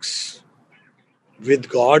paradox with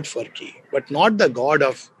God for key, but not the God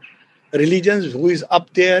of religions who is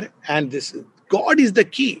up there and this. God is the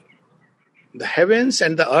key. The heavens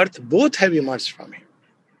and the earth both have emerged from him.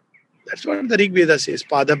 That's what the Rig Veda says,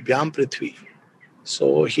 Padabhyam Prithvi.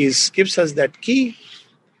 So he gives us that key,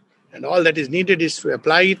 and all that is needed is to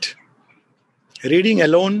apply it. Reading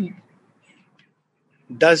alone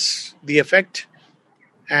does the effect,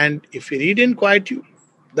 and if we read in quietude,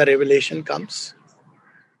 the revelation comes.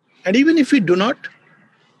 And even if we do not,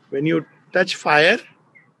 when you touch fire,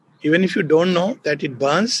 even if you don't know that it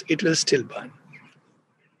burns, it will still burn.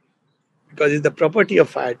 Because it's the property of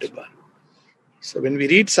fire to burn. So when we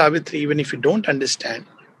read Savitri, even if you don't understand,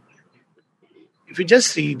 if you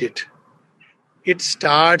just read it, it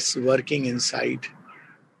starts working inside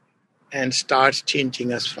and starts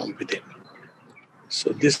changing us from within.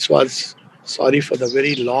 So this was, sorry for the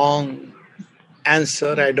very long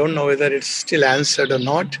answer. I don't know whether it's still answered or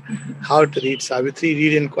not. How to read Savitri,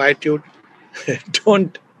 read in quietude.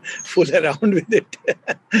 Don't fool around with it.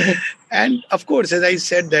 And of course, as I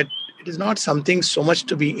said, that it is not something so much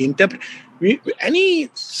to be interpreted. Any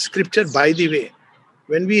scripture, by the way,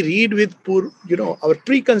 when we read with poor, our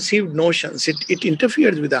preconceived notions, it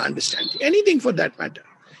interferes with our understanding. Anything for that matter.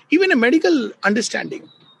 Even a medical understanding.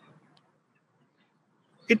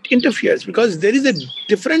 It interferes because there is a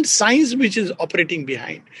different science which is operating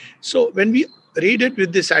behind. So when we read it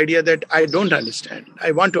with this idea that I don't understand,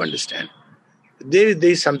 I want to understand, there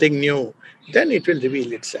is something new, then it will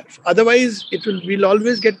reveal itself. Otherwise, we'll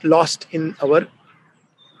always get lost in our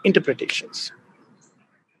interpretations.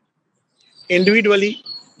 Individually,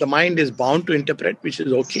 the mind is bound to interpret, which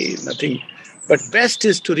is okay, nothing. But best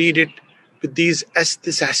is to read it with this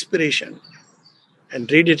aspiration and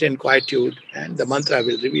read it in quietude, and the mantra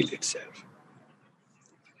will reveal itself.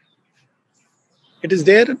 It is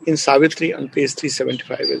there in Savitri on page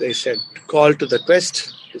 375, as I said, call to the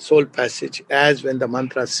quest, this whole passage, as when the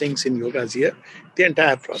mantra sings in yogas here, the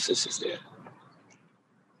entire process is there.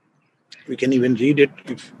 We can even read it.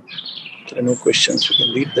 If there are no questions, we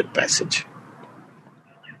can read that passage.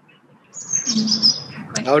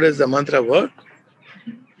 How does the mantra work?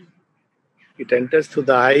 It enters through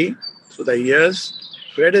the eye, through the ears.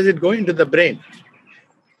 Where does it go? Into the brain.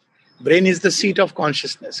 Brain is the seat of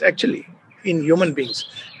consciousness, actually, in human beings.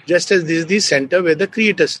 Just as this is the center where the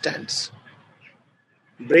Creator stands.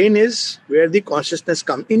 Brain is where the consciousness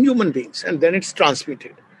comes in human beings, and then it's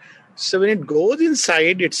transmitted. So when it goes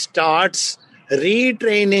inside, it starts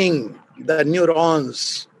retraining the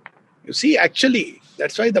neurons. You see, actually,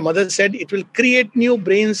 that's why the mother said it will create new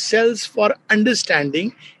brain cells for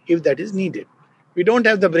understanding if that is needed. We don't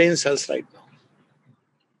have the brain cells right now.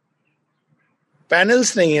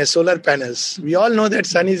 Panels nahi hai, solar panels. We all know that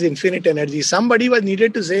sun is infinite energy. Somebody was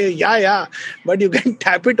needed to say, yeah, but you can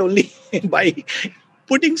tap it only by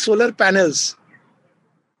putting solar panels.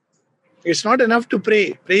 It's not enough to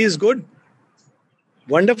pray. Pray is good.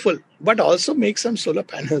 Wonderful. But also make some solar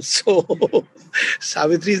panels. So,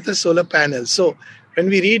 Savitri is the solar panel. So, when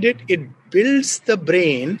we read it, it builds the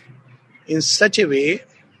brain in such a way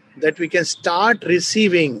that we can start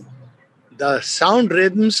receiving the sound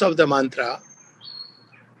rhythms of the mantra.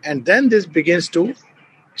 And then this begins to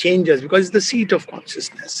change us because it's the seat of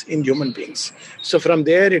consciousness in human beings. So from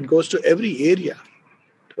there, it goes to every area.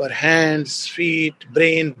 To our hands, feet,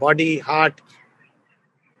 brain, body, heart,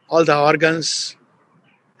 all the organs.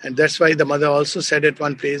 And that's why the mother also said at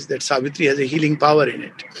one place that Savitri has a healing power in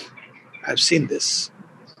it. I've seen this.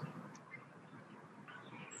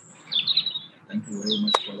 Thank you very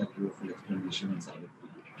much for that beautiful explanation on Savitri.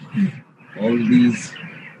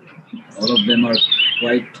 All of them are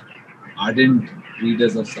quite ardent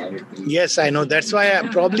readers of Savitri. Yes, I know. That's why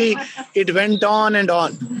probably it went on and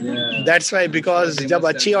on. Yeah. That's why, because jab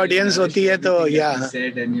achhi audience hoti hai to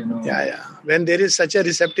Said and Yeah. When there is such a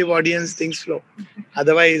receptive audience, things flow.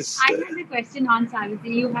 Otherwise, I have a question on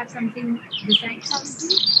Savitri. You have something besides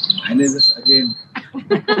Savitri? And is this again?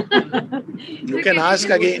 you can ask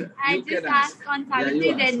again. I You just can ask. asked on Savitri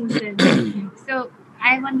Yeah, then. So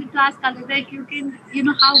I wanted to ask Alida if you can,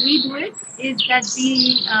 how we do it is that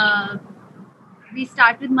we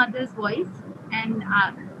start with mother's voice and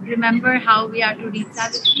remember how we are to read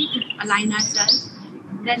Savitri to align ourselves.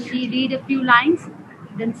 Then we read a few lines,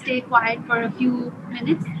 then stay quiet for a few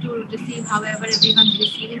minutes to receive however everyone is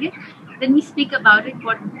receiving it. Then we speak about it,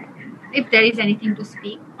 what if there is anything to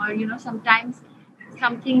speak, or sometimes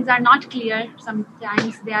some things are not clear,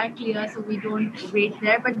 sometimes they are clear, so we don't wait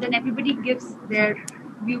there, but then everybody gives their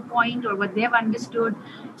viewpoint or what they have understood,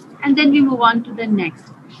 and then we move on to the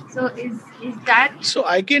next. So is that... So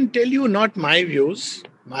I can tell you not my views.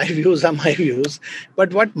 My views are my views.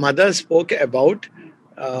 But what mother spoke about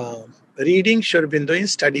reading Sri Aurobindo in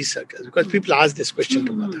study circles. Because people ask this question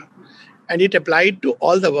to mother. And it applied to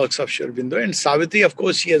all the works of Sri Aurobindo. And Savitri, of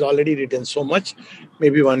course, she has already written so much.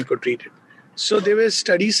 Maybe one could read it. So there were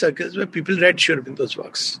study circles where people read Sri Aurobindo's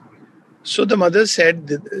works. So the mother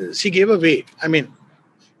said, she gave a way. I mean,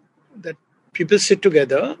 that people sit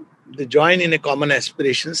together, they join in a common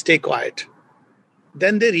aspiration, stay quiet.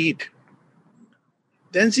 Then they read.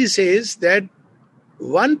 Then she says that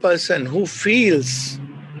one person who feels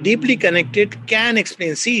deeply connected can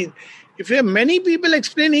explain. See, if you have many people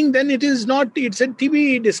explaining, then it's a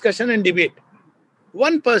TV discussion and debate.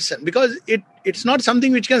 One person, because it's not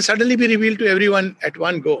something which can suddenly be revealed to everyone at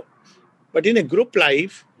one go. But in a group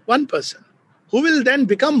life, one person who will then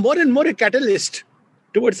become more and more a catalyst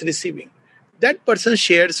towards receiving. That person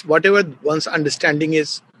shares whatever one's understanding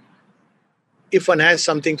is. If one has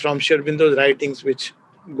something from Sri Aurobindo's writings which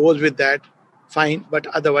goes with that, fine. But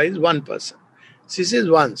otherwise, one person. She says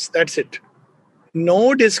once, that's it.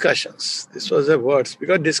 No discussions. This was the words.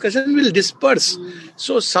 Because discussion will disperse.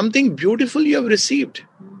 So something beautiful you have received.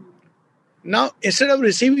 Now, instead of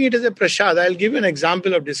receiving it as a prasad, I'll give you an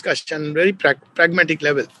example of discussion, very pragmatic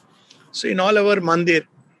level. So in all our mandir,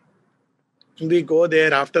 we go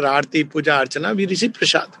there after Aarti, Puja, Archana, we receive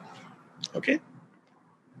prasad. Okay?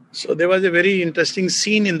 So there was a very interesting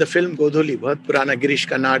scene in the film Godholi, Bahut Purana, Girish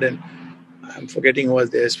Karnad, and I'm forgetting who was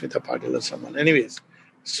there, Smita Patil or someone. Anyways,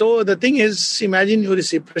 so the thing is, imagine you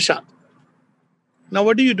receive prasad. Now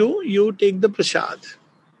what do? You take the prasad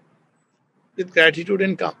with gratitude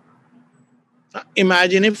and come. Now,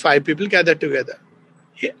 imagine if 5 people gather together.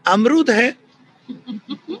 ये अमरूद है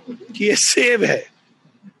कि ये सेब है,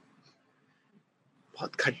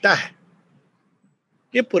 बहुत खट्टा है,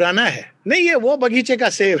 ये पुराना है, नहीं ये वो बगीचे का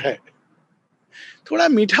सेब है, थोड़ा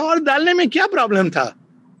मीठा और डालने में क्या प्रॉब्लम था?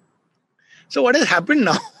 So what has happened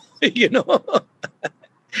now? It's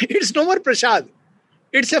no more prasad.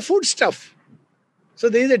 It's a food stuff. So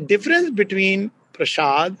there is a difference between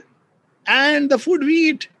prasad and the food we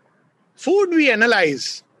eat. Food we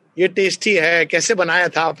analyze. ये टेस्टी है, कैसे बनाया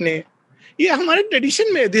था आपने? ये हमारे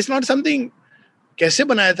ट्रेडिशन में, दिस नॉट समथिंग कैसे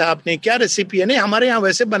बनाया था आपने, क्या रेसिपी है, नहीं हमारे यहाँ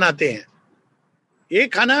वैसे बनाते हैं. ये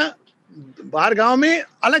खाना बाहर गांव में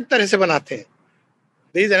अलग तरह से बनाते हैं.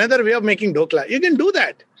 There is another way of making dhokla. You can do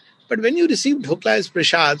that. But when you receive dhokla as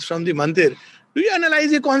prasad from the mandir, do you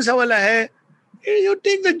analyze ये कौन सा वाला है? You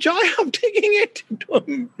take the joy of taking it.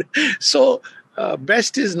 So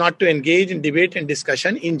best is not to engage in debate and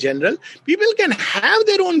discussion in general. People can have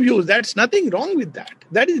their own views. That's nothing wrong with that.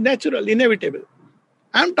 That is natural, inevitable.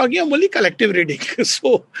 I'm talking of only collective reading.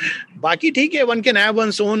 So, baki theek hai, one can have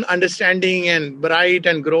one's own understanding and write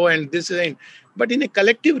and grow and this is it. But in a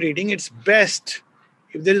collective reading, it's best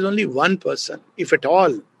if there is only one person, if at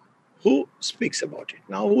all, who speaks about it.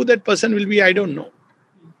 Now, who that person will be, I don't know.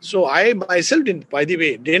 So, I myself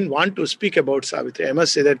didn't want to speak about Savitri. I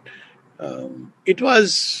must say that it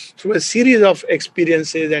was through a series of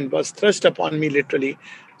experiences and was thrust upon me literally.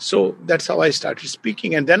 So, that's how I started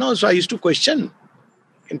speaking. And then also I used to question,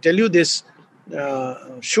 I can tell you this,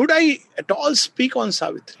 should I at all speak on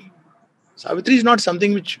Savitri? Savitri is not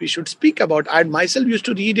something which we should speak about. I myself used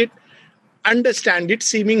to read it, understand it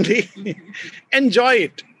seemingly, enjoy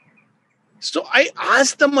it. So I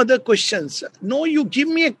asked the mother questions. No, you give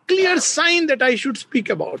me a clear sign that I should speak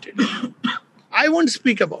about it. I won't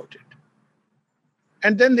speak about it.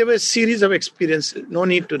 And then there were a series of experiences. No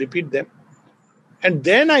need to repeat them. And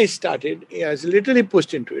then I started, I was literally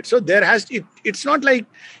pushed into it. So it's not like,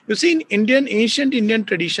 you see, in ancient Indian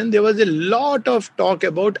tradition, there was a lot of talk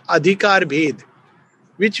about adhikar bhed,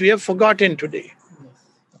 which we have forgotten today.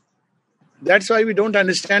 That's why we don't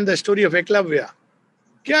understand the story of Eklavya.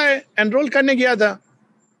 क्या है? Enroll करने गया था.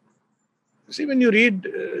 See, when you read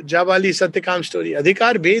Jawali Satyakam story,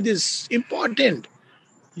 Adhikar Bhed is important.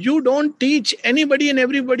 You don't teach anybody and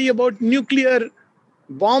everybody about nuclear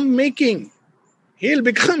bomb making. He'll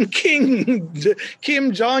become King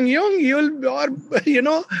Kim Jong-un. Who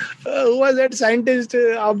was that scientist,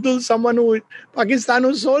 Abdul, someone Pakistan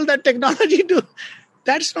who sold that technology to.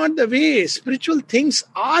 That's not the way. Spiritual things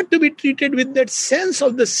are to be treated with that sense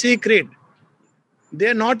of the sacred.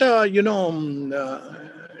 They're not a,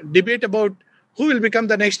 debate about who will become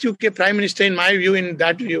the next UK Prime Minister, in my view, in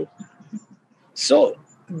that view. So,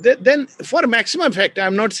 then for maximum effect,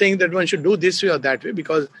 I'm not saying that one should do this way or that way,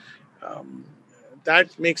 because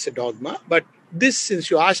that makes a dogma. But this, since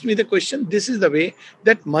you asked me the question, this is the way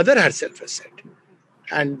that Mother herself has said.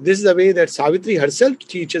 And this is the way that Savitri herself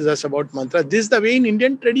teaches us about mantra. This is the way in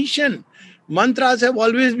Indian tradition. Mantras have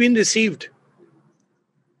always been received.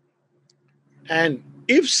 And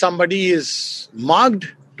if somebody is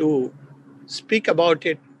marked to speak about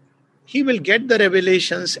it, he will get the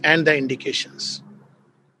revelations and the indications.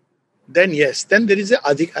 Then yes, then there is a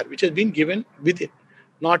adhikar which has been given with it,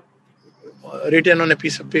 not written on a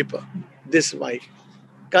piece of paper. This is my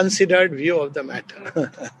considered view of the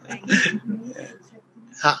matter.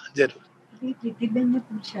 हाँ जरूर. प्रीतिबेन ने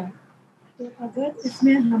पूछा, तो अगर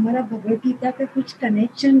इसमें हमारा भगवद गीता का कुछ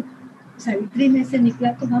कनेक्शन सावित्री में से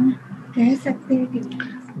निकला तो हम कह सकते हैं कि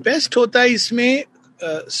बेस्ट होता है इसमें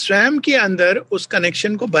स्वयं के अंदर उस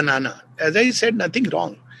कनेक्शन को बनाना. As I said, nothing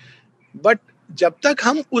wrong, but जब तक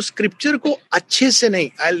हम उस स्क्रिप्चर को अच्छे से नहीं,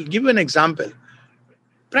 I will give an example,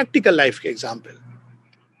 practical life के एग्जांपल.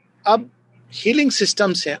 अब हीलिंग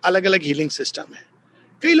सिस्टम्स हैं, अलग अलग हीलिंग सिस्टम है.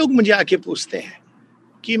 कई लोग मुझे आके पूछते हैं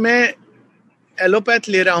कि मैं एलोपैथ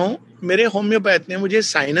ले रहा हूं, मेरे होम्योपैथ ने मुझे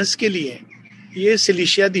साइनस के लिए ये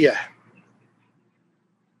सिलिशिया दिया है,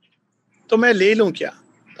 तो मैं ले लूं क्या?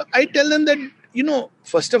 तो I tell them that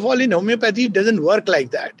first of all in homeopathy it doesn't work like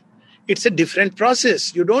that. It's a different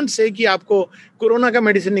process. You don't say कि आपको कोरोना का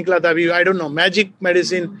मेडिसिन निकला था अभी, I don't know, magic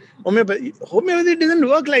medicine. Homeopathy doesn't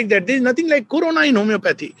work like that. There is nothing like corona in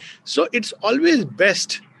homeopathy. So it's always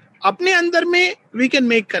best अपने अंदर में we can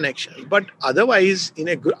make connection, but otherwise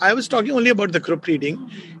I was talking only about the group reading.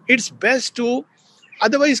 It's best to,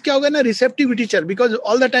 otherwise क्या होगा ना, receptivity चल, because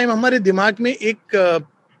all the time हमारे दिमाग में एक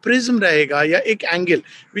प्रिज्म रहेगा या एक angle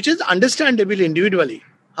which is understandable individually.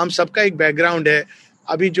 हम सबका एक बैकग्राउंड है.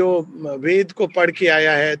 अभी जो वेद को पढ़ के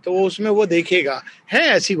आया है तो उसमें वो देखेगा है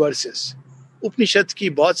ऐसी वर्सेस, उपनिषद की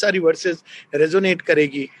बहुत सारी वर्सेस रेजोनेट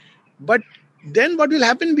करेगी. But then what will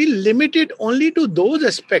happen, we'll limit it only to those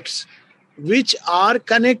aspects which are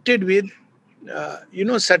connected with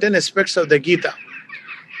certain aspects of the Gita,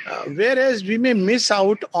 whereas we may miss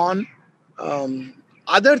out on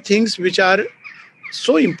other things which are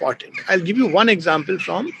so important. I'll give you one example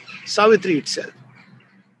from Savitri itself.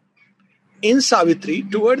 In Savitri,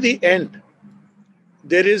 toward the end,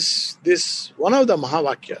 there is this one of the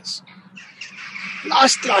Mahavakyas,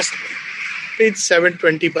 last page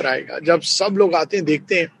 720 पर आएगा, जब सब लोग आते हैं,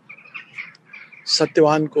 देखते हैं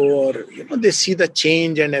सत्यवान को, और they see the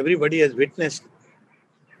change and everybody has witnessed.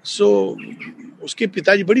 So उसके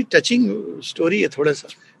पिताजी, बड़ी टचिंग स्टोरी है थोड़ा सा.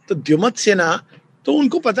 तो द्युमत से ना, तो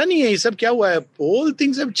उनको पता नहीं है ये सब क्या हुआ है. Whole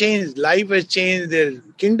things have changed, life has changed, their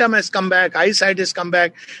kingdom has come back, eye sight has come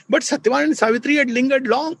back, but Satyavan and Savitri had lingered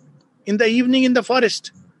long in the evening in the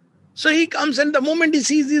forest. So he comes, and the moment he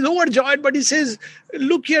sees, he's overjoyed, but he says,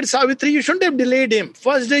 look here, Savitri, you shouldn't have delayed him.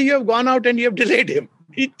 First day you have gone out and you have delayed him.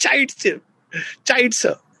 He chides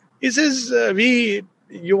her. He says,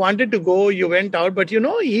 you wanted to go, you went out, but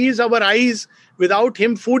he is our eyes. Without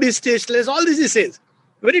him, food is tasteless. All this he says.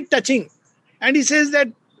 Very touching. And he says that,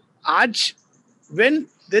 Aj, when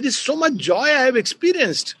there is so much joy I have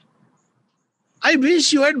experienced, I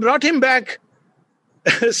wish you had brought him back.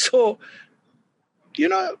 So,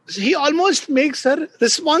 he almost makes her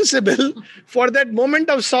responsible for that moment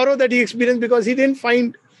of sorrow that he experienced because he didn't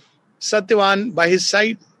find Satyavan by his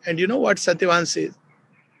side. And you know what Satyavan says?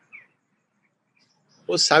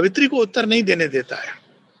 वो सावित्री को उत्तर नहीं देने देता है.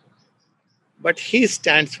 But he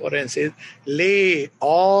stands for her and says, lay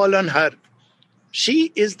all on her.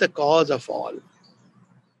 She is the cause of all.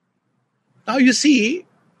 Now you see,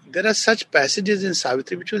 there are such passages in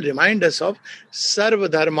Savitri which will remind us of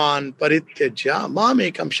Sarva Dharman Parityajya Mam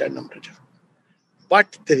Ekam Sharanam Vraja.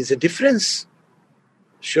 But there is a difference.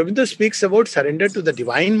 Sri Aurobindo speaks about surrender to the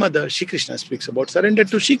Divine Mother. Shri Krishna speaks about surrender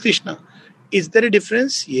to Shri Krishna. Is there a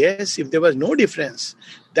difference? Yes, if there was no difference,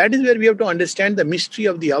 that is where we have to understand the mystery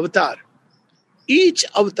of the avatar. Each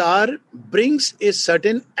avatar brings a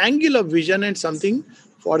certain angle of vision and something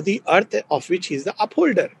for the earth of which he is the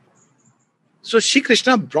upholder. So Shri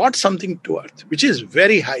Krishna brought something to earth, which is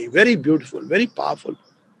very high, very beautiful, very powerful.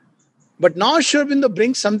 But now Sri Aurobindo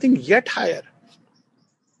brings something yet higher.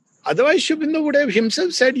 Otherwise, Sri Aurobindo would have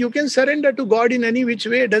himself said, you can surrender to God in any which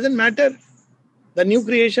way, it doesn't matter. The new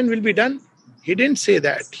creation will be done. He didn't say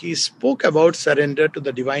that. He spoke about surrender to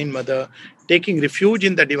the Divine Mother, taking refuge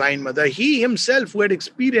in the Divine Mother. He himself who had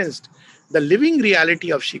experienced the living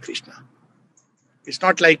reality of Shri Krishna. It's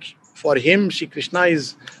not like for him, Shri Krishna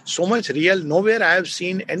is so much real. Nowhere I have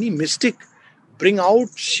seen any mystic bring out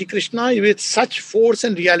Shri Krishna with such force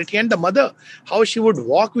and reality. And the mother, how she would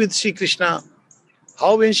walk with Shri Krishna,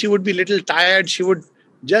 how when she would be little tired, she would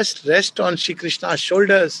just rest on Shri Krishna's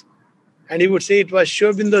shoulders. And he would say it was Sri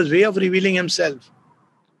Aurobindo's way of revealing himself.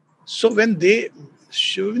 So when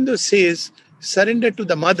Sri Aurobindo says, surrender to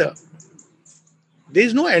the mother, there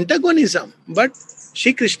is no antagonism. But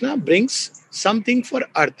Shri Krishna brings something for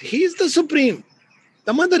earth. He is the supreme.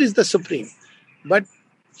 The mother is the supreme. But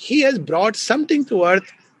he has brought something to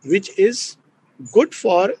earth which is good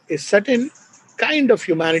for a certain kind of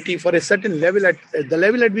humanity, for a certain level, at the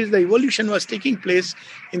level at which the evolution was taking place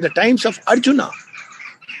in the times of Arjuna.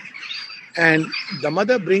 And the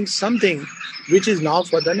mother brings something which is now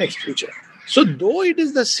for the next future. So though it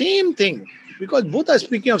is the same thing, because both are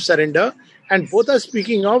speaking of surrender and both are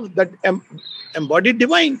speaking of that embodied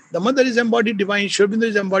divine. The mother is embodied divine, Sri Aurobindo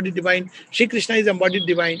is embodied divine, Shri Krishna is embodied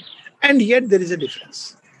divine, and yet there is a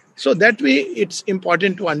difference. So that way it's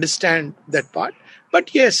important to understand that part.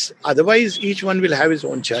 But yes, otherwise each one will have his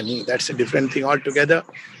own journey. That's a different thing altogether.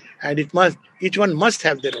 And each one must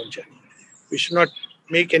have their own journey. We should not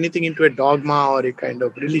make anything into a dogma or a kind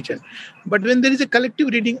of religion. But when there is a collective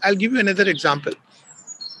reading, I'll give you another example.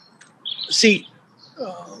 See,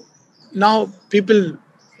 now people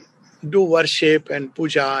do worship and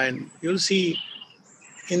puja, and you'll see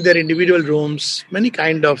in their individual rooms many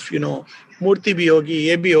kind of, murti bhi hogi,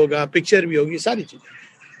 ye bhi hoga, picture bhi hogi, sari cheez.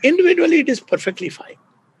 Individually, it is perfectly fine.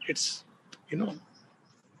 It's,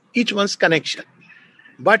 each one's connection.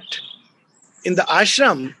 But in the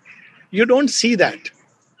ashram, you don't see that.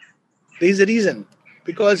 There is a reason,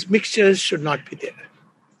 because mixtures should not be there.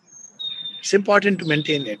 It's important to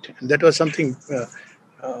maintain it. And that was something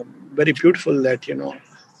very beautiful that,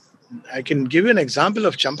 I can give you an example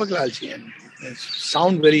of Champaklalji, and it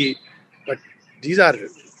sound very, but these are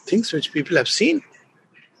things which people have seen.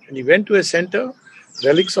 And he went to a center,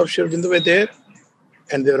 relics of Sri Aurobindo were there,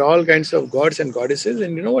 and there were all kinds of gods and goddesses,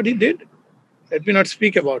 and you know what he did? Let me not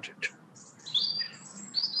speak about it.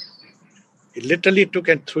 He literally took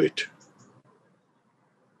and threw it.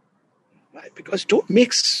 Why? Because don't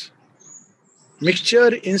mix.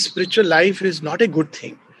 Mixture in spiritual life is not a good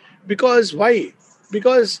thing. Because why?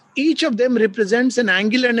 Because each of them represents an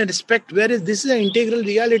angle and an aspect, whereas this is an integral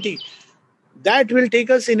reality. That will take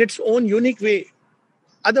us in its own unique way.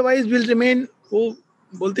 Otherwise, we'll remain,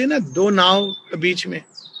 bolte na, do now beach mein.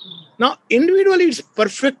 Now, individually, it's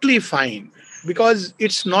perfectly fine, because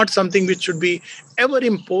it's not something which should be ever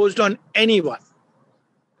imposed on anyone.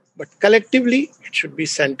 But collectively, it should be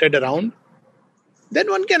centered around. Then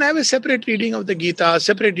one can have a separate reading of the Gita,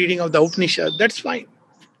 separate reading of the Upanishad. That's fine.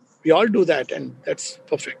 We all do that, and that's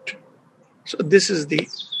perfect. So this is the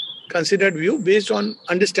considered view based on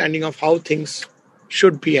understanding of how things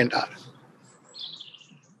should be and are.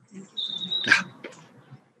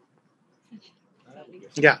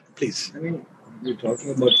 Yeah, please. I mean, We're talking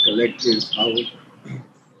about collectives, how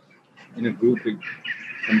in a group it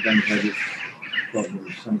sometimes has its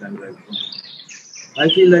problems, sometimes I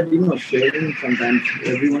feel that, sharing sometimes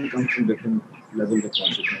everyone comes from different levels of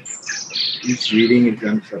consciousness. Each reading is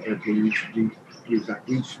done separately,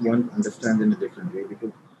 each one understands in a different way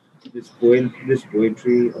because this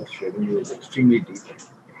poetry of sharing is extremely deep.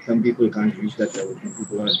 Some people can't reach that level, some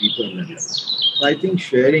people are deeper in that level. So I think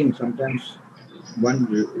sharing sometimes one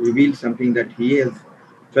reveals something that he has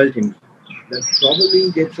felt him that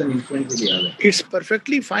probably gets an influence with the other. It's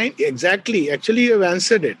perfectly fine. Exactly. Actually, you have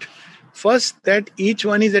answered it. First, that each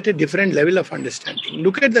one is at a different level of understanding.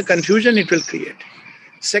 Look at the confusion it will create.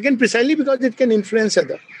 Second, precisely because it can influence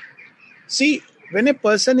other. See, when a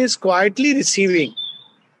person is quietly receiving,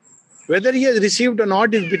 whether he has received or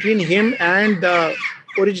not is between him and the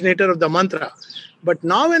originator of the mantra. But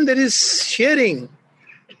now when there is sharing,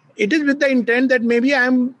 it is with the intent that maybe I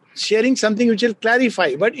am sharing something which will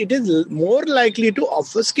clarify, but it is more likely to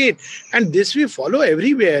obfuscate. And this we follow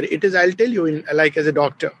everywhere. It is, I'll tell you, like as a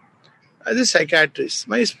doctor, as a psychiatrist,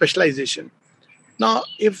 my specialization. Now,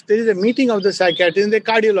 if there is a meeting of the psychiatrist and the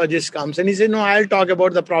cardiologist comes and he says, no, I'll talk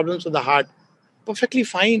about the problems of the heart. Perfectly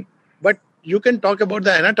fine. But you can talk about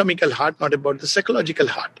the anatomical heart, not about the psychological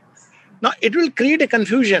heart. Now, it will create a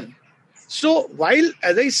confusion. So, while,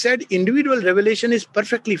 as I said, individual revelation is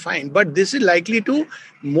perfectly fine, but this is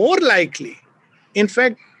more likely, in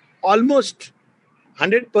fact, almost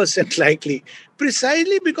 100% likely,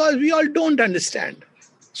 precisely because we all don't understand.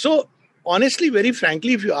 So, honestly, very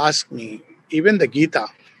frankly, if you ask me, even the Gita,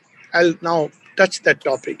 I'll now touch that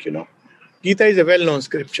topic, Gita is a well-known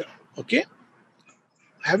scripture, okay?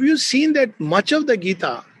 Have you seen that much of the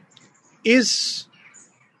Gita is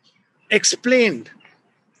explained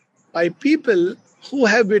by people who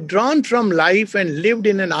have withdrawn from life and lived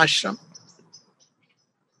in an ashram?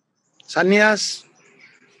 Sannyas.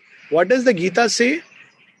 What does the Gita say?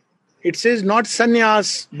 It says not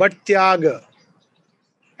sannyas, but tyaga.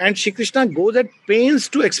 And Shri Krishna goes at pains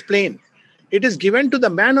to explain. It is given to the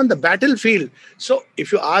man on the battlefield. So,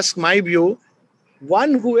 if you ask my view,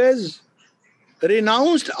 one who has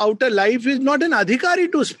renounced outer life is not an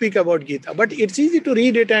adhikari to speak about Gita. But it's easy to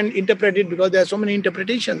read it and interpret it because there are so many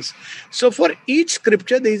interpretations. So, for each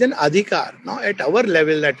scripture, there is an adhikar. Now, at our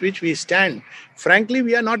level at which we stand, frankly,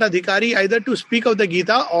 we are not adhikari either to speak of the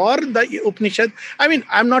Gita or the Upanishad.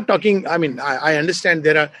 I'm not talking, I understand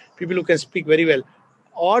there are people who can speak very well.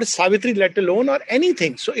 और Savitri let alone और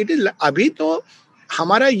anything so it is अभी तो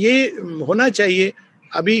हमारा ये होना चाहिए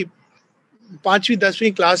अभी 5वीं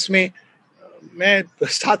 10वीं क्लास में मैं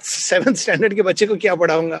 7th स्टैंडर्ड के बच्चे को क्या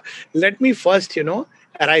पढ़ाऊंगा let me first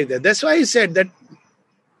arrive there. That's why I said that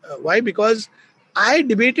why because I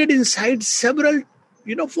debated inside several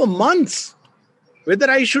for months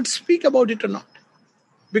whether I should speak about it or not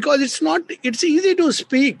because it's easy to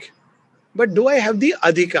speak but do I have the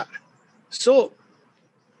adhikar? So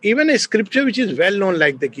even a scripture which is well known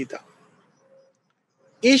like the Gita.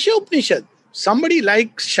 Isha Upanishad, somebody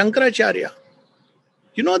like Shankaracharya,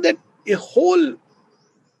 that a whole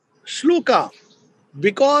shloka,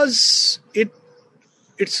 because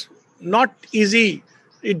it's not easy,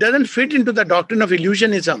 it doesn't fit into the doctrine of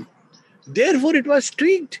illusionism. Therefore it was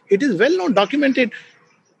tweaked. It is well known, documented.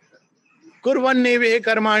 Kurvanneve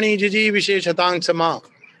karmani jiji visheshatang sama.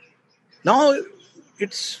 Now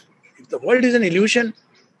the world is an illusion.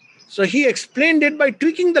 So he explained it by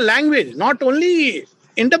tweaking the language, not only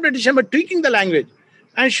interpretation, but tweaking the language.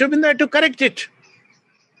 And Sri Aurobindo had to correct it.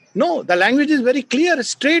 No, the language is very clear,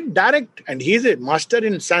 straight, direct. And he is a master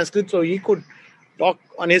in Sanskrit, so he could talk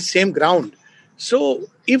on his same ground. So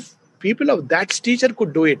if people of that stature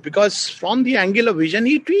could do it, because from the angle of vision,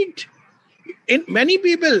 he tweaked. In many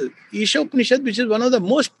people, Isha Upanishad, which is one of the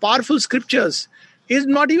most powerful scriptures, is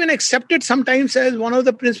not even accepted sometimes as one of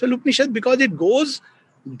the principal Upanishads because it goes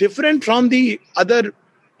different from the other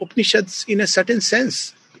Upanishads in a certain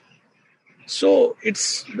sense. So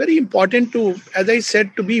it's very important to, as I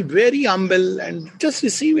said, to be very humble and just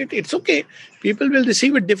receive it. It's okay. People will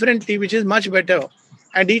receive it differently, which is much better.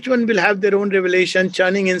 And each one will have their own revelation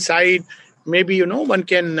churning inside. Maybe, one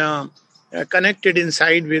can connect it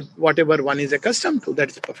inside with whatever one is accustomed to.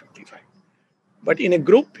 That's perfectly fine. But in a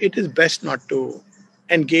group, it is best not to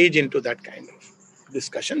engage into that kind of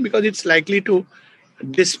discussion because it's likely to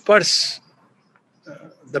disperse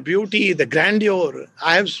the beauty, the grandeur.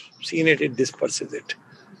 I have seen it disperses it.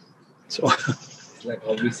 So it's like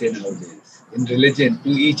how we say nowadays, in religion, to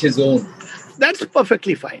each his own. That's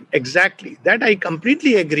perfectly fine. Exactly. That I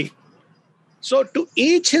completely agree. So to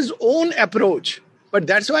each his own approach. But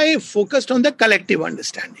that's why I focused on the collective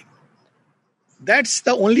understanding. That's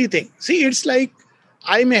the only thing. See, it's like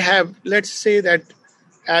I may have, let's say that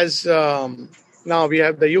as now we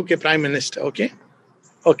have the UK Prime Minister, okay?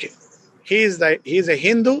 Okay. He is a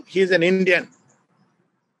Hindu, he is an Indian.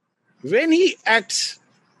 When he acts,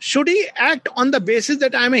 should he act on the basis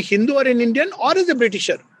that I am a Hindu or an Indian or as a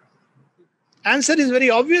Britisher? Answer is very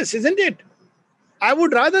obvious, isn't it? I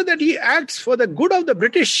would rather that he acts for the good of the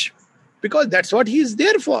British, because that's what he is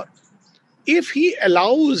there for. If he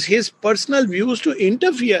allows his personal views to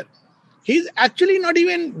interfere, he's actually not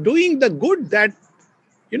even doing the good that,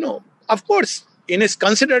 of course, in his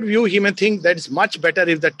considered view, he may think that it's much better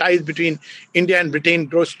if the ties between India and Britain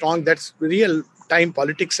grow strong. That's real time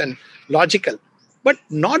politics and logical, but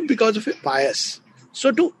not because of a bias.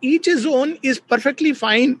 So to each his own is perfectly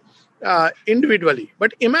fine individually.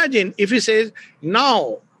 But imagine if he says,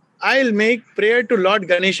 now I'll make prayer to Lord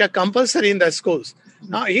Ganesha compulsory in the schools.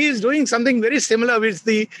 Now he is doing something very similar with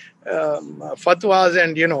the fatwas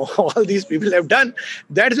and all these people have done.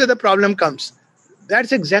 That's where the problem comes.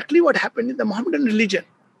 That's exactly what happened in the Mohammedan religion.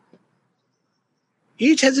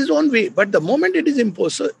 Each has his own way, but the moment it is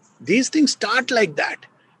imposed, so these things start like that,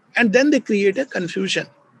 and then they create a confusion.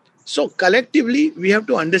 So collectively, we have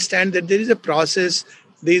to understand that there is a process,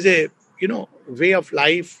 there is a way of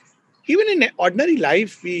life. Even in ordinary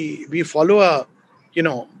life, we follow a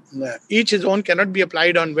each his own cannot be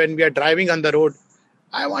applied on when we are driving on the road.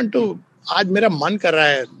 I want to, आज मेरा मन कर रहा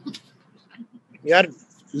है यार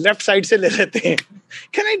left side से ले लेते हैं.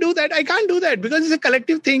 Can I do that? I can't do that because it's a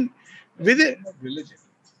collective thing. With Religion.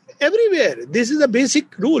 Everywhere, this is a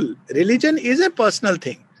basic rule. Religion is a personal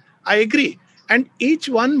thing. I agree. And each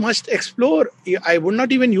one must explore. I would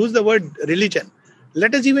not even use the word religion.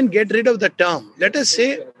 Let us even get rid of the term. Let us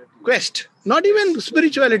say quest. Not even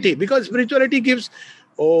spirituality, because spirituality gives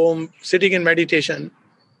sitting in meditation.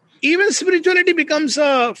 Even spirituality becomes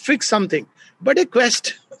a fixed something. But a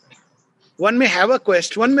quest. One may have a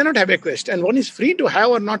quest, one may not have a quest. And one is free to have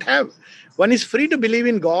or not have. One is free to believe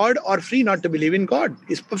in God or free not to believe in God.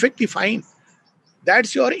 It's perfectly fine.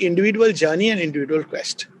 That's your individual journey and individual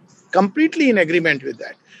quest. Completely in agreement with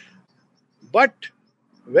that. But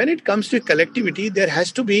when it comes to collectivity, there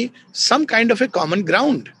has to be some kind of a common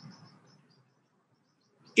ground.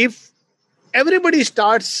 If everybody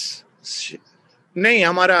starts, nahi,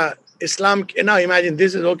 hamara Islam, now imagine,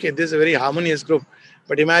 this is okay, this is a very harmonious group.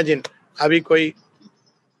 But imagine, अभी कोई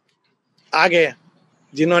आ गया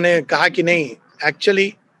जिन्होंने कहा कि नहीं,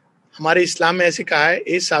 actually हमारे इस्लाम में ऐसे कहा है,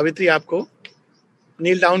 इस सावित्री आपको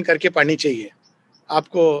नील डाउन करके पढ़नी चाहिए,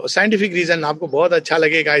 आपको साइंटिफिक रीजन आपको बहुत अच्छा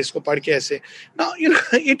लगेगा इसको पढ़ के ऐसे. Now,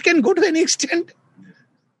 it can go to an extent.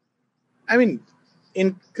 I mean,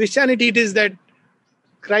 in Christianity it is that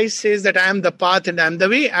Christ says that I am the path and I am the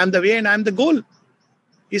way and I am the goal.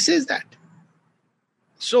 He says that.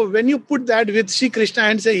 So when you put that with Sri Krishna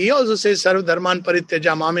and say, he also says, Sarva Dharman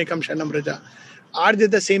Parityaja Mamekam Shanam Raja. Are they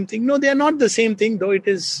the same thing? No, they are not the same thing, though it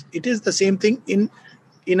is the same thing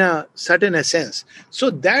in a certain essence.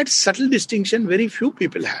 So that subtle distinction very few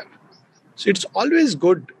people have. So it's always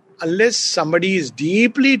good, unless somebody is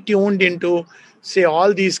deeply tuned into, say,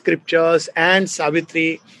 all these scriptures and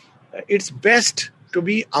Savitri, it's best to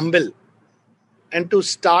be humble and to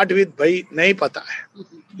start with, bhai, nahi pata hai,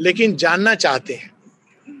 lekin janna chahte hain.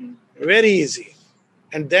 Very easy.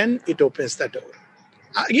 And then it opens the door.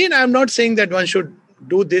 Again, I am not saying that one should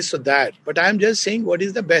do this or that, but I am just saying what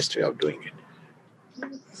is the best way of doing it.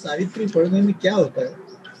 Savitri पढ़ने में क्या होता है,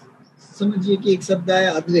 समझिए कि एक शब्द है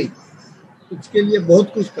अद्वैत, उसके लिए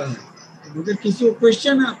बहुत कुछ कहा है, मगर किसी को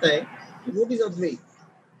क्वेश्चन आता है कि what is Advaita,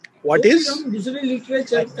 What is दूसरे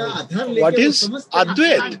लिटरेचर का आधार लेके what is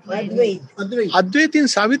Advait? Advaita Advait in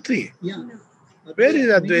Savitri. Where is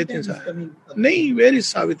Advait in Savitri? Nahi, where is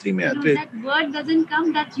Savitri mein No, Advait? that word doesn't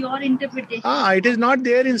come. That's your interpretation. It is not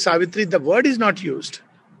there in Savitri. The word is not used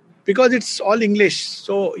because it's all English.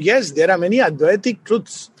 So yes, there are many Advaitic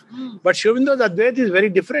truths, but Sri Aurobindo's Advait is very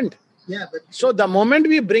different. but So the moment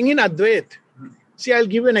we bring in Advait, see, I'll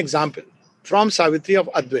give you an example from Savitri of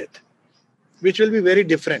Advait, which will be very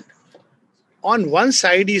different. On one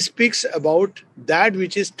side, he speaks about that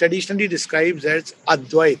which is traditionally described as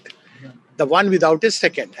Advait, the one without a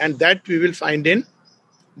second, and that we will find in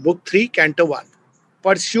Book 3, Canto 1,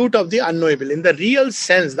 Pursuit of the Unknowable, in the real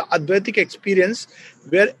sense, the Advaitic experience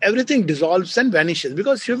where everything dissolves and vanishes,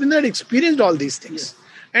 because Sri Aurobindo had experienced all these things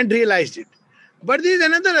and realized it. But there is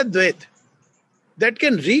another Advait that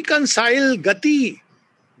can reconcile Gati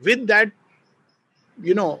with that,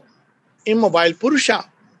 immobile Purusha.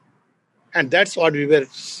 And that's what we were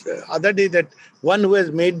other day, that one who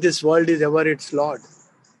has made this world is ever its Lord.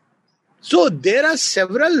 So there are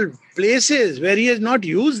several places where he has not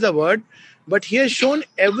used the word, But he has shown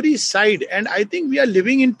every side. And I think we are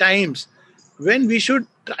living in times when we should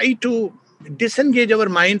try to disengage our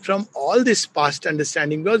mind from all this past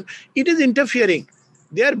understanding, because it is interfering.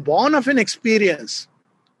 They are born of an experience.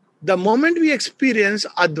 The moment we experience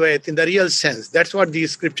Advait in the real sense, that's what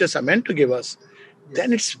these scriptures are meant to give us,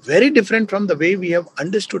 then it's very different from the way we have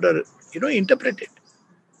understood or interpreted.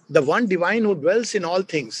 The one divine who dwells in all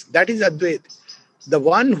things, that is Advait. The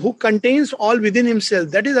one who contains all within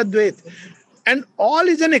himself, that is Advait. And all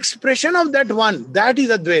is an expression of that one, that is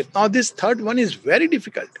Advait. Now this third one is very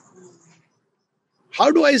difficult.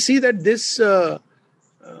 How do I see that this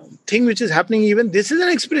thing which is happening, even this is an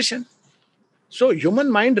expression? So human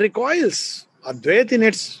mind recoils Advait in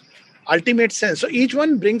its ultimate sense. So each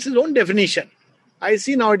one brings his own definition. I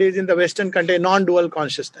see nowadays in the Western country non-dual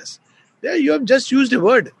consciousness. There you have just used a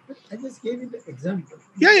word. I just gave you the example.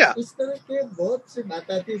 Yeah. इस तरह के बहुत से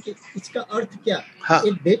बात आती है कि इसका अर्थ क्या? हाँ.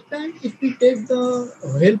 At that time, if we take the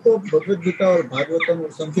help of Bhagavad Gita or Bhagavatam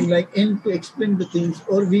or something like, and to explain the things,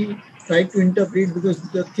 or we try to interpret, because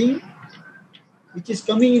the thing which is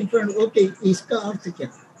coming in front, okay, इसका अर्थ क्या?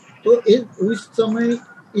 तो उस समय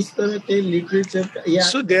इस तरह के literature या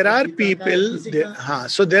so there are people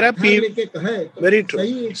very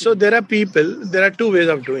true. So there are two ways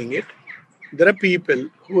of doing it. There are people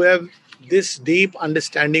who have this deep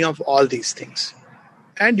understanding of all these things,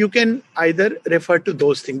 and you can either refer to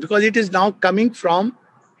those things because it is now coming from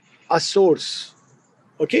a source.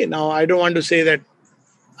 Okay, now I don't want to say that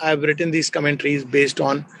I have written these commentaries based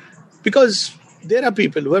on, because there are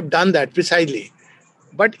people who have done that precisely.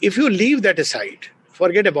 But if you leave that aside,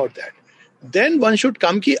 forget about that, then one should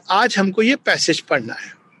come कि आज हमको ये passage पढ़ना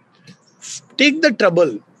है. Take the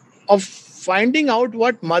trouble of finding out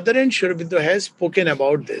what Mother and Sri Aurobindo has spoken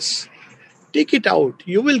about this. Take it out.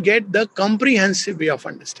 You will get the comprehensive way of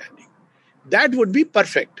understanding. That would be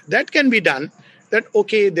perfect. That can be done. That,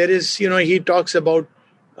 okay, there is, he talks about,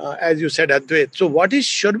 as you said, Advait. So what is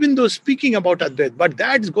Sri Aurobindo speaking about Advait? But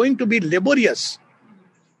that's going to be laborious.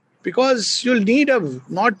 Because you'll need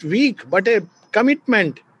not weak, but a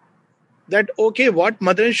commitment that, okay, what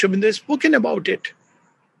Mother and Sri Aurobindo has spoken about it.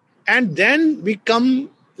 And then we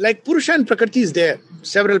come, like Purusha and Prakriti is there,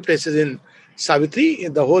 several places in Savitri,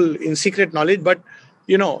 in the whole, in secret knowledge, but,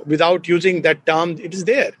 without using that term, it is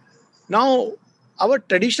there. Now, our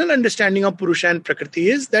traditional understanding of Purusha and Prakriti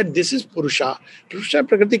is that this is Purusha. Purusha and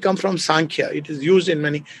Prakriti come from Sankhya. It is used in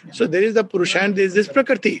many. So there is the Purusha and there is this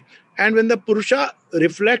Prakriti. And when the Purusha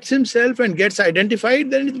reflects himself and gets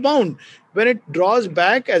identified, then it's bound. When it draws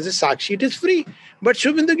back as a Sakshi, it is free. But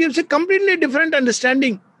Sri Aurobindo gives a completely different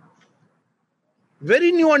understanding.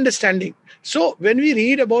 Very new understanding. So when we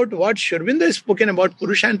read about what Sri Aurobindo has spoken about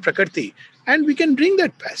Purusha and Prakriti, and we can bring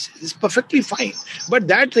that passage, it's perfectly fine. But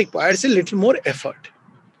that requires a little more effort.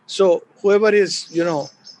 So whoever is,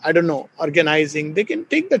 organizing, they can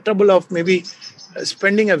take the trouble of maybe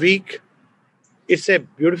spending a week. It's a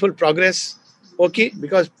beautiful progress. Okay,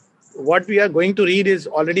 because what we are going to read is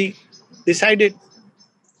already decided.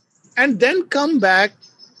 And then come back.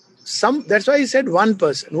 That's why he said one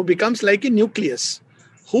person who becomes like a nucleus,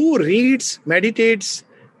 who reads, meditates,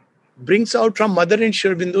 brings out from Mother and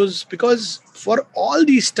Sri Aurobindo's, because for all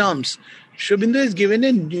these terms, Sri Aurobindo is given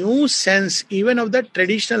a new sense even of the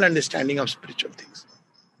traditional understanding of spiritual things.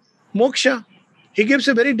 Moksha, he gives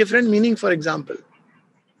a very different meaning, for example.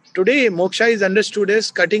 Today, moksha is understood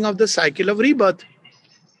as cutting off the cycle of rebirth.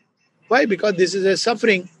 Why? Because this is a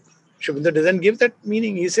suffering. Sri Aurobindo doesn't give that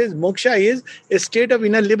meaning. He says moksha is a state of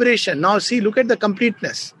inner liberation. Now see, look at the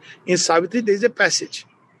completeness. In Savitri, there is a passage.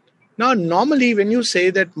 Now, normally when you say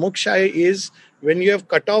that moksha is when you have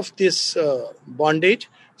cut off this bondage,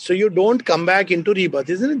 so you don't come back into rebirth,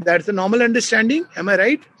 isn't it? That's the normal understanding. Am I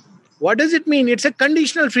right? What does it mean? It's a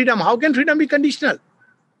conditional freedom. How can freedom be conditional?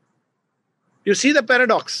 You see the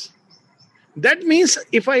paradox. That means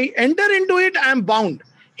if I enter into it, I am bound.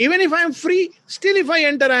 Even if I am free, still if I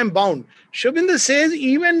enter, I am bound. Sri Aurobindo says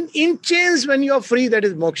even in chains when you are free, that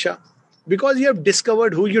is moksha. Because you have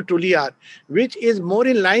discovered who you truly are, which is more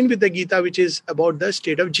in line with the Gita, which is about the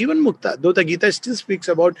state of Jivan Mukta. Though the Gita still speaks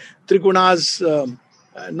about Trigunas,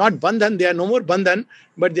 not bandhan, they are no more bandhan,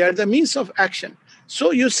 but they are the means of action.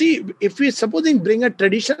 So you see, if we supposing bring a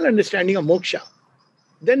traditional understanding of moksha,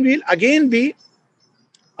 then we'll again be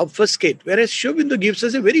obfuscate. Whereas Sri Aurobindo gives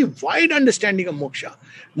us a very wide understanding of moksha.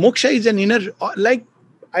 Moksha is an inner, like,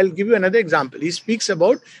 I'll give you another example. He speaks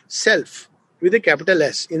about self with a capital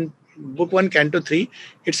S. In Book 1, Canto 3,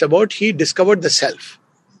 it's about he discovered the self.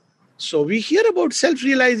 So we hear about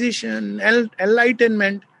self-realization,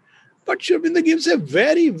 enlightenment, but Sri Aurobindo gives a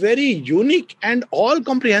very, very unique and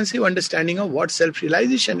all-comprehensive understanding of what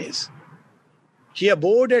self-realization is. He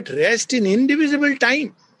abode at rest in indivisible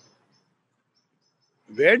time.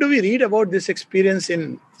 Where do we read about this experience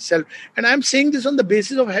in self? And I'm saying this on the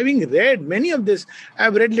basis of having read many of this.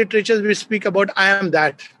 I've read literatures which speak about I am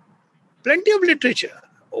that. Plenty of literature.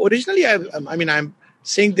 Originally, I'm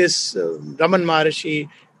saying this, Raman Maharshi,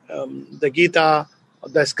 the Gita,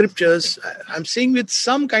 the scriptures. I'm saying with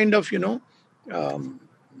some kind of,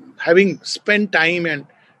 having spent time and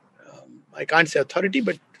I can't say authority,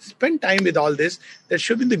 but spend time with all this, that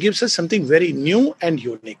Sri Aurobindo gives us something very new and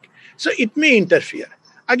unique. So it may interfere.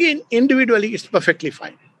 Again, individually, it's perfectly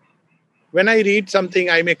fine. When I read something,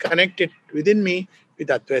 I may connect it within me with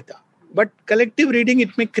Advaita. But collective reading,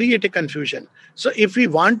 it may create a confusion. So if we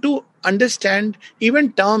want to understand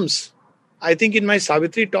even terms, I think in my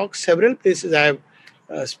Savitri talk, several places I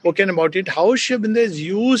have spoken about it, how Sri Aurobindo has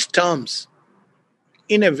used terms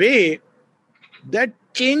in a way that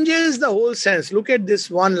changes the whole sense. Look at this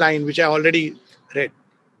one line which I already read.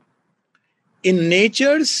 In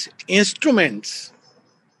nature's instruments,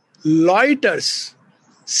 loiters,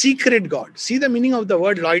 secret God. See the meaning of the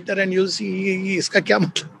word loiter and you'll see iska kya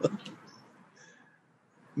matlab.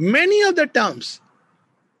 Many of the terms,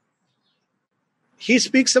 he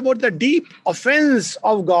speaks about the deep offense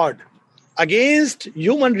of God against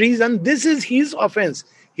human reason. This is his offense.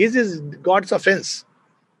 His is God's offense.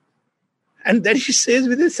 And then he says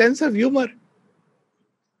with a sense of humor,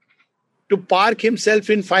 to park himself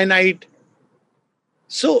in finite.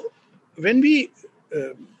 So when we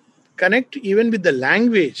connect even with the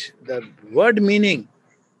language, the word meaning,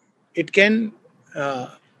 it can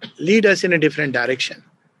lead us in a different direction.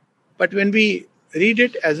 But when we read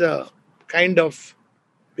it as a kind of,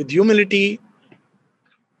 with humility,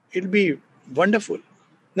 it'll be wonderful.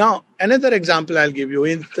 Now, another example I'll give you.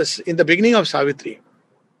 In the beginning of Savitri,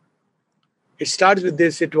 it starts with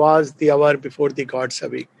this, it was the hour before the gods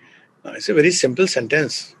awake. Now, it's a very simple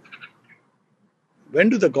sentence. When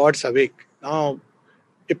do the gods awake? Now,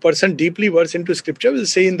 a person deeply versed into scripture will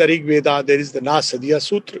say in the Rig Veda, there is the Nasadya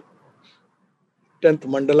Sutra, 10th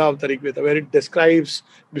mandala of the Rig Veda, where it describes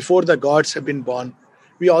before the gods have been born.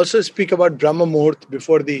 We also speak about Brahma Muhurt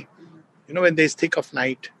before the, when there is thick of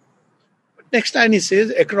night. But next line he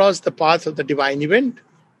says, across the path of the divine event.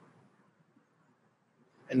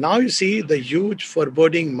 And now you see the huge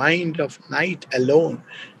foreboding mind of night alone.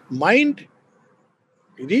 Mind,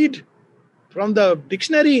 we read from the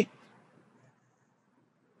dictionary.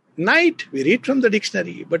 Night, we read from the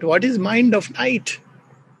dictionary. But what is mind of night?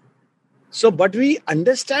 So, but we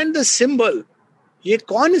understand the symbol. Ye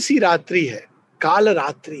kaun si ratri hai? Kala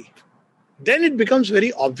ratri. Then it becomes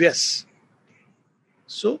very obvious.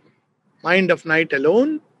 So, mind of night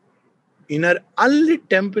alone, inner unlit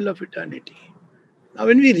temple of eternity. Now,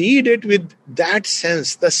 when we read it with that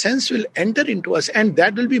sense, the sense will enter into us and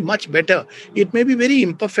that will be much better. It may be very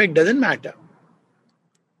imperfect, doesn't matter.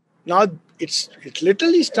 Now, it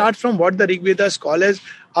literally starts from what the Rig Vedas call as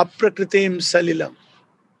Aprakritim Salilam,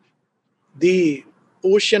 the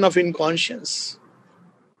ocean of inconscience.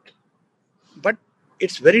 But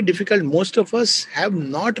it's very difficult. Most of us have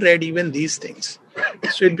not read even these things.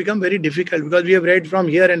 So it becomes very difficult because we have read from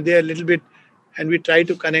here and there a little bit and we try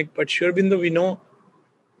to connect. But Sri Aurobindo, we know,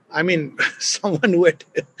 someone who had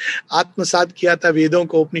Atmasat kiya tha Vedon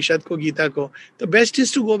ko, Upanishad ko, Gita ko. The best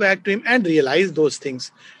is to go back to him and realize those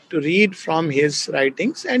things, to read from his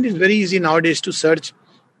writings. And it's very easy nowadays to search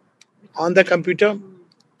on the computer,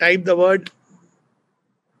 type the word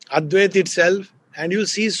Advait itself, and you'll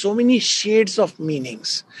see so many shades of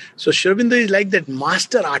meanings. So Sri Aurobindo is like that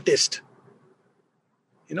master artist.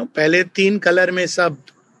 पहले 3 color में सब,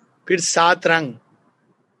 फिर 7 रंग,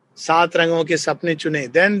 7 रंगों के सपने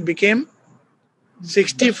चुने. Then became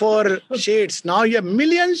 64 shades. Now you have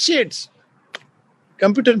million shades.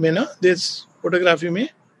 Computer में ना, this photography में.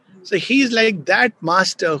 So he is like that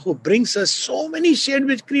master who brings us so many shades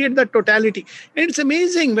which create the totality. And it's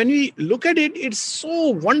amazing. When we look at it, it's so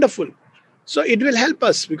wonderful. So it will help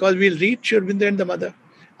us because we'll read Sri Aurobindo and the Mother.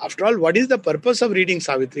 After all, what is the purpose of reading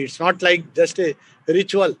Savitri? It's not like just a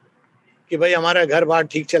ritual. कि भाई हमारा घर बार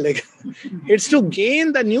ठीक चलेगा. It's to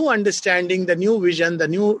gain the new understanding, the new vision, the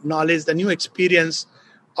new knowledge, the new experience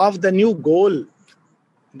of the new goal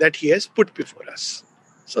that he has put before us.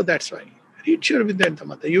 So that's why. Read Sri Aurobindo and the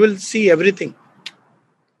Mother. You will see everything.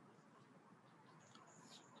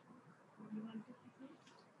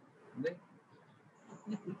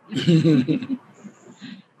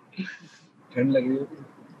 ठंड लग रही हो?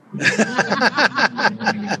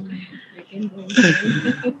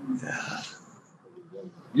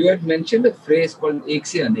 You had mentioned a phrase called Ek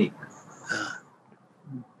se Anek.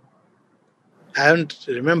 I don't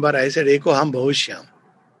remember. I said Eko Ham Bahushyam.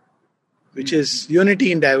 which is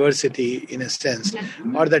unity in diversity in a sense,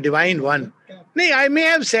 or the divine one. Nay, I may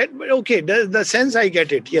have said, but okay, the sense I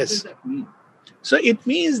get it, yes. So it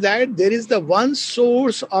means that there is the one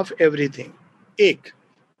source of everything, ek.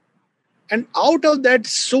 And out of that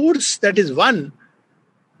source that is one,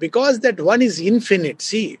 because that one is infinite,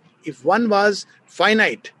 see, if one was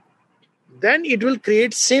finite, then it will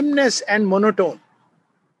create sameness and monotone.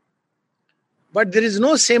 But there is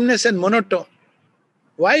no sameness and monotone.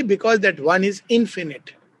 Why? Because that one is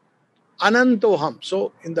infinite. Anantoham.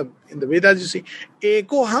 So in the Vedas you see,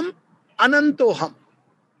 ekoham, anantoham.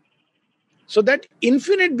 So that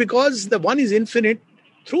infinite, because the one is infinite,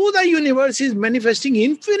 through the universe is manifesting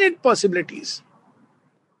infinite possibilities,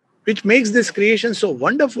 which makes this creation so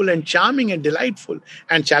wonderful and charming and delightful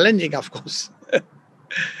and challenging, of course.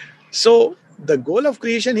 So the goal of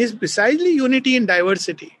creation is precisely unity in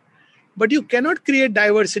diversity. But you cannot create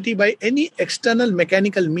diversity by any external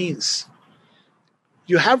mechanical means.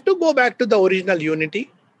 You have to go back to the original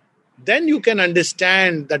unity. Then you can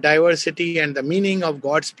understand the diversity and the meaning of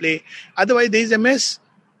God's play. Otherwise, there is a mess.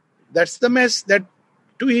 That's the mess, that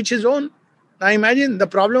to each his own. Now imagine the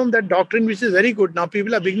problem of that doctrine, which is very good. Now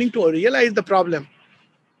people are beginning to realize the problem.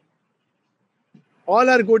 All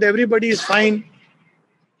are good. Everybody is fine.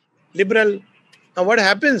 Liberal. Now what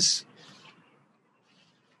happens?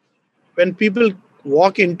 When people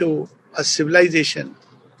walk into a civilization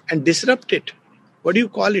and disrupt it, what do you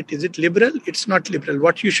call it? Is it liberal? It's not liberal.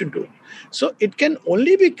 What you should do? So it can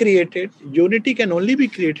only be created, unity can only be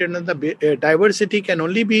created, and the diversity can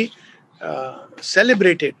only be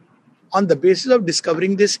celebrated on the basis of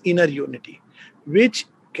discovering this inner unity, which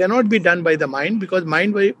cannot be done by the mind, because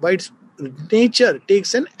mind by its nature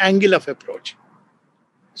takes an angle of approach.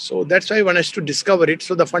 So that's why one has to discover it.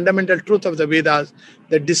 So the fundamental truth of the Vedas,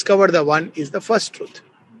 that discover the one, is the first truth.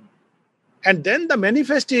 And then the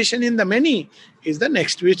manifestation in the many is the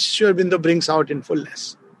next, which Sri Aurobindo brings out in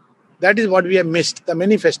fullness. That is what we have missed, the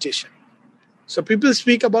manifestation. So people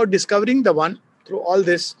speak about discovering the one through all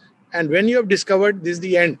this, and when you have discovered, this is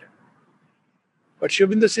the end. But Sri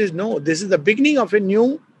Aurobindo says, no, this is the beginning of a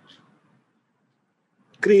new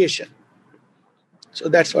creation. So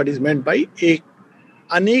that's what is meant by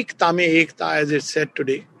Anekta me ekta, as it's said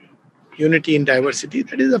today, unity in diversity.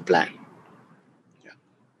 That is a plan. Yeah.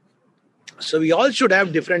 So we all should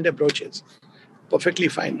have different approaches. Perfectly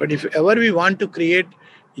fine. But if ever we want to create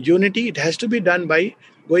unity, it has to be done by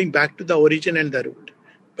going back to the origin and the root.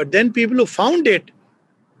 But then people who found it,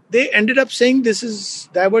 they ended up saying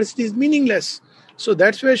diversity is meaningless. So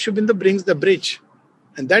that's where Sri Aurobindo brings the bridge.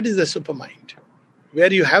 And that is the supermind,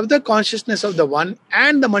 where you have the consciousness of the one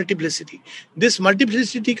and the multiplicity. This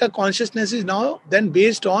multiplicity ka consciousness is now then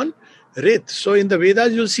based on Rit. So in the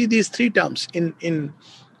Vedas, you'll see these three terms. In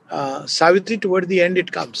Savitri, toward the end,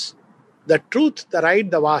 it comes. The truth, the right,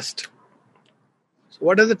 the vast. So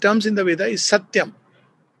what are the terms in the Veda? Is Satyam.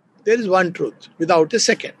 There is one truth without a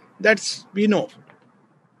second. That's we know.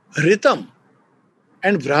 Ritam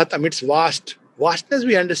and Vratam, it's vast. Vastness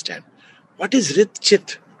we understand. What is Rit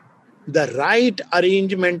Chit? The right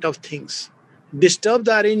arrangement of things. Disturb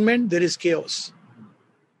the arrangement, there is chaos.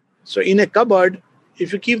 So in a cupboard,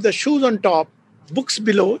 if you keep the shoes on top, books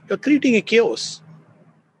below, you're creating a chaos.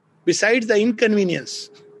 Besides the inconvenience.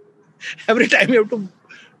 Every time you have to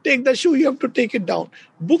take the shoe, you have to take it down.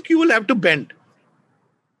 Book you will have to bend.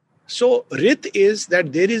 So Rit is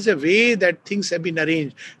that there is a way that things have been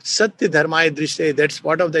arranged. Satya Dharmaya Drishte, that's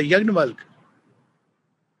part of the Yajnavalk.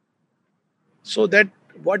 So that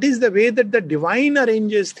what is the way that the divine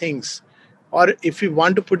arranges things? Or if you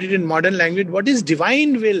want to put it in modern language, what is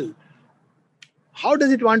divine will? How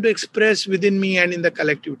does it want to express within me and in the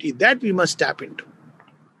collectivity? That we must tap into.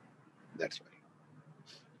 That's why.